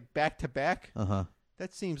 like back to back. Uh-huh.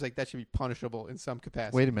 That seems like that should be punishable in some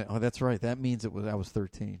capacity. Wait a minute. Oh, that's right. That means I was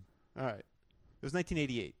 13. All right. It was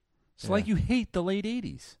 1988. It's like you hate the late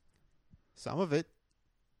 80s. Some of it.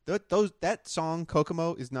 That song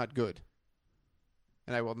Kokomo is not good.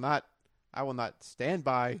 And I will not stand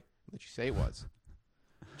by that you say it was.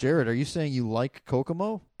 Jared, are you saying you like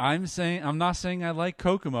Kokomo? I'm not saying I like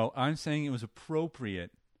Kokomo. I'm saying it was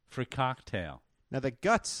appropriate for Cocktail. Now, the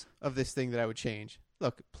guts of this thing that I would change.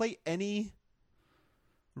 Look, play any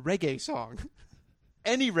reggae song.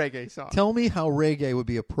 Any reggae song. Tell me how reggae would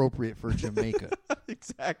be appropriate for Jamaica.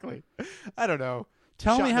 Exactly. I don't know.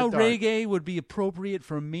 Tell Shot me in how the dark. reggae would be appropriate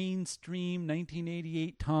for a mainstream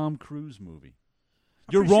 1988 Tom Cruise movie.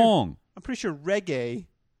 You're pretty sure- wrong. I'm pretty sure reggae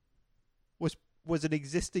was an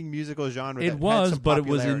existing musical genre. It that was, had some but it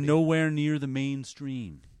was popularity. nowhere near the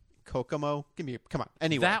mainstream. Kokomo. Come on.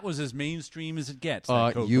 Anyway, That was as mainstream as it gets.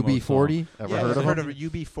 that Kokomo UB40? song. Ever yeah, heard of heard them? of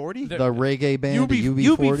UB40? The reggae band, the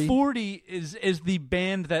UB40? UB40 is the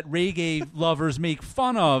band that reggae lovers make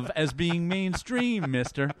fun of as being mainstream,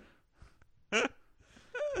 mister.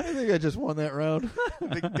 I think I just won that round.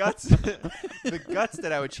 the guts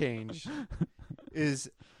that I would change is,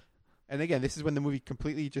 and again, this is when the movie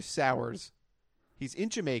completely just sours. He's in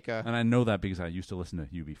Jamaica. And I know that because I used to listen to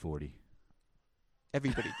UB40.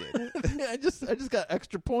 Everybody did. I just got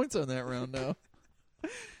extra points on that round now.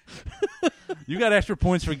 You got extra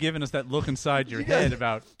points for giving us that look inside your head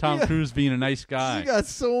about Tom Cruise being a nice guy. You got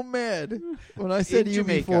so mad when I said In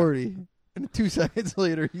Jamaica. UB40. And 2 seconds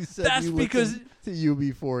later, you said That's you because listened to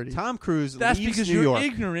UB40. Tom Cruise That's leaves because New your York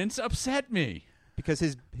ignorance upset me. because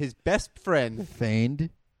his best friend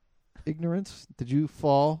Feigned. ignorance? Did you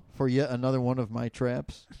fall for yet another one of my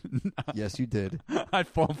traps? Yes, you did. I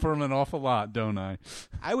fall for him an awful lot, don't I?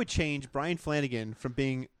 I would change Brian Flanagan from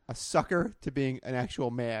being a sucker to being an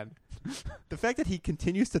actual man. The fact that he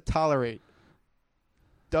continues to tolerate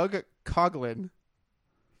Doug Coughlin.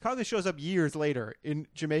 Coughlin shows up years later in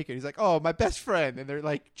Jamaica. He's like, "Oh, my best friend," and they're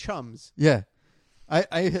like chums. Yeah,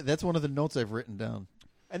 I that's one of the notes I've written down.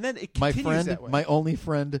 And then it My continues friend, that way. my only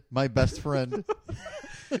friend, my best friend.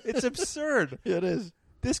 It's absurd. It is.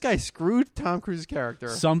 This guy screwed Tom Cruise's character.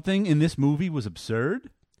 Something in this movie was absurd.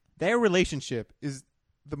 Their relationship is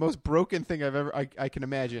the most broken thing I can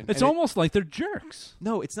imagine. It's And almost like they're jerks.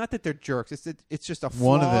 no, it's not that they're jerks. It's just a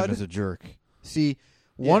flawed. One of them is a jerk. See,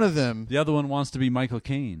 one Yeah. of them. The other one wants to be Michael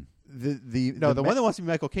Caine. The one that wants to be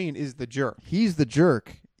Michael Caine is the jerk. He's the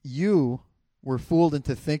jerk. You were fooled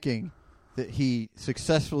into thinking that he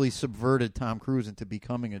successfully subverted Tom Cruise into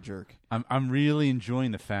becoming a jerk. I'm really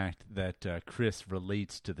enjoying the fact that Chris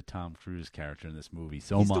relates to the Tom Cruise character in this movie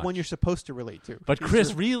so He's much. the one you're supposed to relate to. But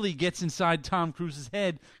Chris really gets inside Tom Cruise's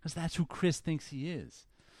head because that's who Chris thinks he is.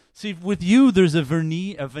 See, with you, there's a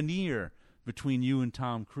veneer between you and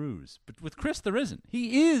Tom Cruise. But with Chris, there isn't.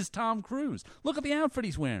 He is Tom Cruise. Look at the outfit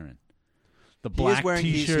he's wearing. The black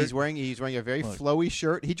T-shirt. He's wearing a very flowy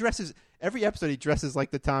shirt. He dresses every episode. He dresses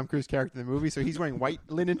like the Tom Cruise character in the movie. So he's wearing white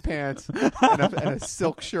linen pants and a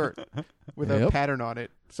silk shirt with a pattern on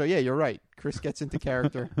it. So yeah, you're right. Chris gets into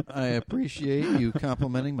character. I appreciate you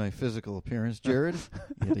complimenting my physical appearance, Jared.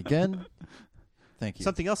 Yet again, thank you.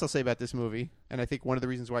 Something else I'll say about this movie, and I think one of the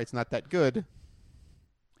reasons why it's not that good.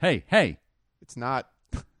 Hey. It's not.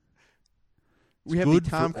 We have Good the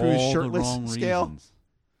Tom for Cruise all the shirtless wrong scale. reasons.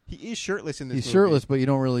 He is shirtless in this movie. He's shirtless, but you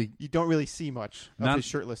don't really see much of his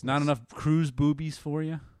shirtlessness. Not enough Cruise boobies for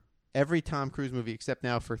you? Every Tom Cruise movie except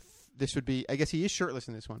now for this would be, I guess he is shirtless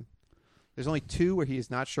in this one. There's only 2 where he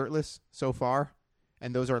is not shirtless so far,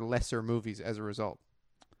 and those are lesser movies as a result.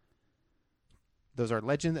 Those are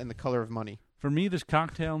Legend and The Color of Money. For me, there's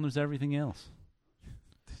Cocktail and there's everything else.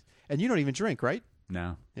 And you don't even drink, right?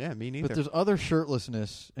 No. Yeah, me neither. But there's other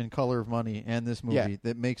shirtlessness in Color of Money and this movie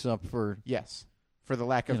that makes up for for the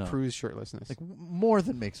lack of Cruise shirtlessness. Like more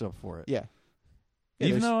than makes up for it. Yeah.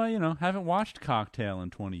 Even though I, haven't watched Cocktail in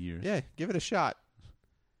 20 years. Yeah, give it a shot.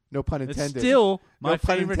 No pun intended. It's still my no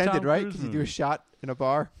pun favorite intended, Tom right? Cruise Because you do a movie. shot in a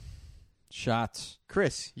bar. Shots.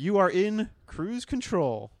 Chris, you are in Cruise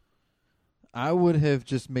Control. I would have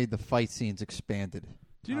just made the fight scenes expanded.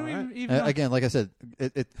 Do you know even again, like I said,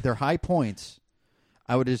 they're high points.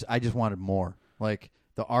 I just wanted more. Like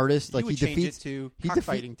the artist, like you would he change defeats it to he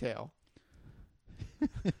Cockfighting Tale.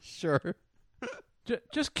 Sure.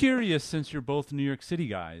 Just curious, since you're both New York City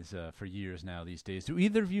guys for years now these days, do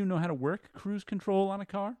either of you know how to work cruise control on a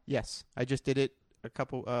car? Yes, I just did it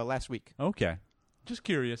last week. Okay. Just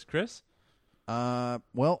curious, Chris?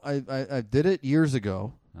 Well, I did it years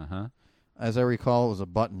ago. Uh-huh. As I recall, it was a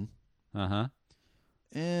button. Uh-huh.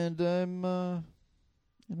 And I'm,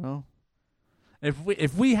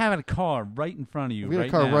 If we had a car right in front of you If we had a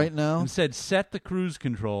car right now? and said set the cruise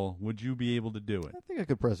control, would you be able to do it? I think I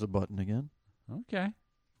could press a button again. Okay.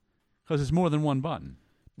 Because it's more than one button.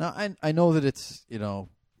 Now, I know that it's,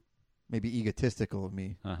 maybe egotistical of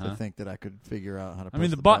me Uh-huh. to think that I could figure out how to I press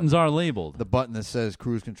mean, the buttons are labeled. The button that says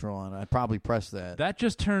cruise control on it. I'd probably press that. That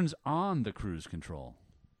just turns on the cruise control.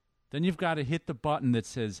 Then you've got to hit the button that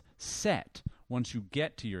says set once you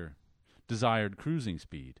get to your desired cruising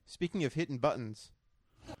speed. Speaking of hitting buttons,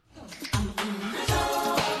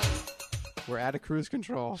 we're out of Cruise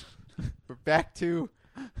Control. We're back to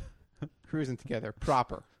cruising together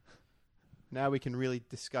proper. Now we can really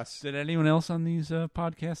discuss. Did anyone else on these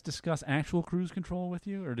podcasts discuss actual cruise control with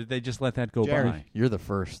you, or did they just let that go Jared, by? You're the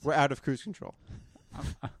first. We're out of Cruise Control.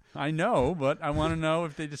 I know, but I want to know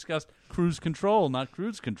if they discussed cruise control, not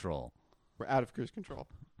cruise control. We're out of Cruise Control.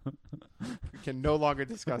 We can no longer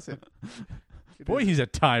discuss it. Boy, he's a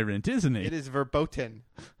tyrant, isn't he? It is verboten.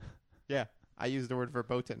 Yeah, I use the word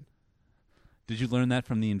verboten. Did you learn that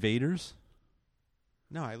from the Invaders?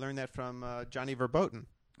 No, I learned that from Johnny Verboten.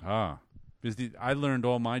 Ah. Because I learned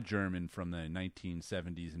all my German from the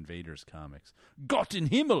 1970s Invaders comics. Gott in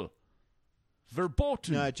Himmel!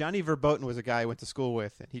 Verboten! No, Johnny Verboten was a guy I went to school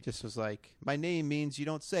with, and he just was like, my name means you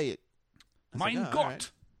don't say it. Mein like, oh, Gott!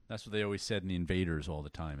 right. That's what they always said in the Invaders all the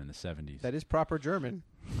time in the 70s. That is proper German.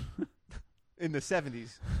 In the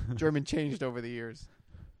 70s. German changed over the years.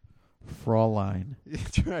 Fraulein.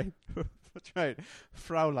 That's right. That's right.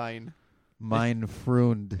 Fraulein. Mein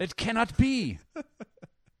Freund. It cannot be!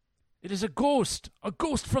 It is a ghost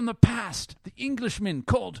from the past, the Englishman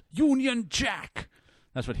called Union Jack.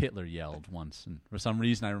 That's what Hitler yelled once, and for some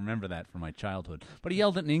reason I remember that from my childhood. But he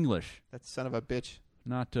yelled it in English, That son of a bitch.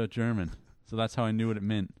 not German. So that's how I knew what it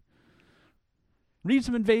meant. Read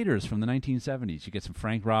some Invaders from the 1970s. You get some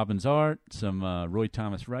Frank Robbins art, some Roy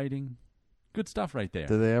Thomas writing. Good stuff right there.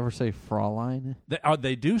 Do they ever say Fraulein?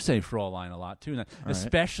 They do say Fraulein a lot, too. right.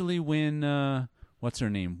 Especially when, what's her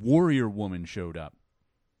name, Warrior Woman showed up.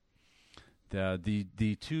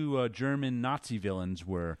 The two German Nazi villains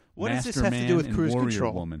were What does Master this have to Man do with and Cruise Warrior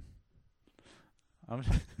Control? Woman.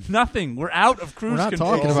 Nothing. We're out of cruise We're not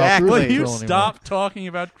control. talking about Exactly. cruise Will you control anymore. stop talking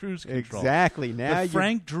about cruise control? Exactly. Now But you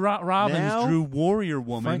Frank Robbins now- drew Warrior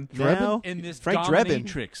Woman Frank Drebin? now in this Frank Drebin.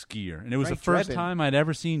 dominatrix gear, and it was Frank the first Drebin. time I'd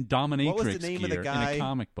ever seen dominatrix What was the name of the gear guy? in a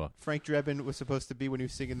comic book. Frank Drebin was supposed to be when he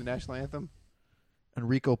was singing the national anthem.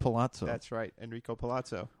 Enrico Palazzo. That's right, Enrico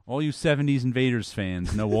Palazzo. All you 70s Invaders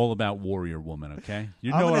fans know all about Warrior Woman, okay?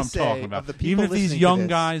 You I'm know what gonna I'm say, talking of about. the people Even if these listening to young this,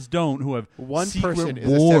 guys don't, who have One secret person is a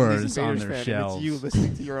 70s wars on Invaders their fan, and shelves. it's you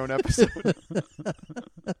listening to your own episode.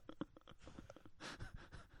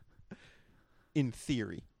 In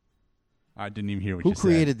theory. I didn't even hear what Who you said.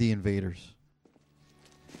 created the Invaders?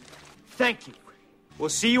 Thank you. We'll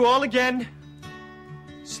see you all again.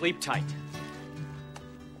 Sleep tight.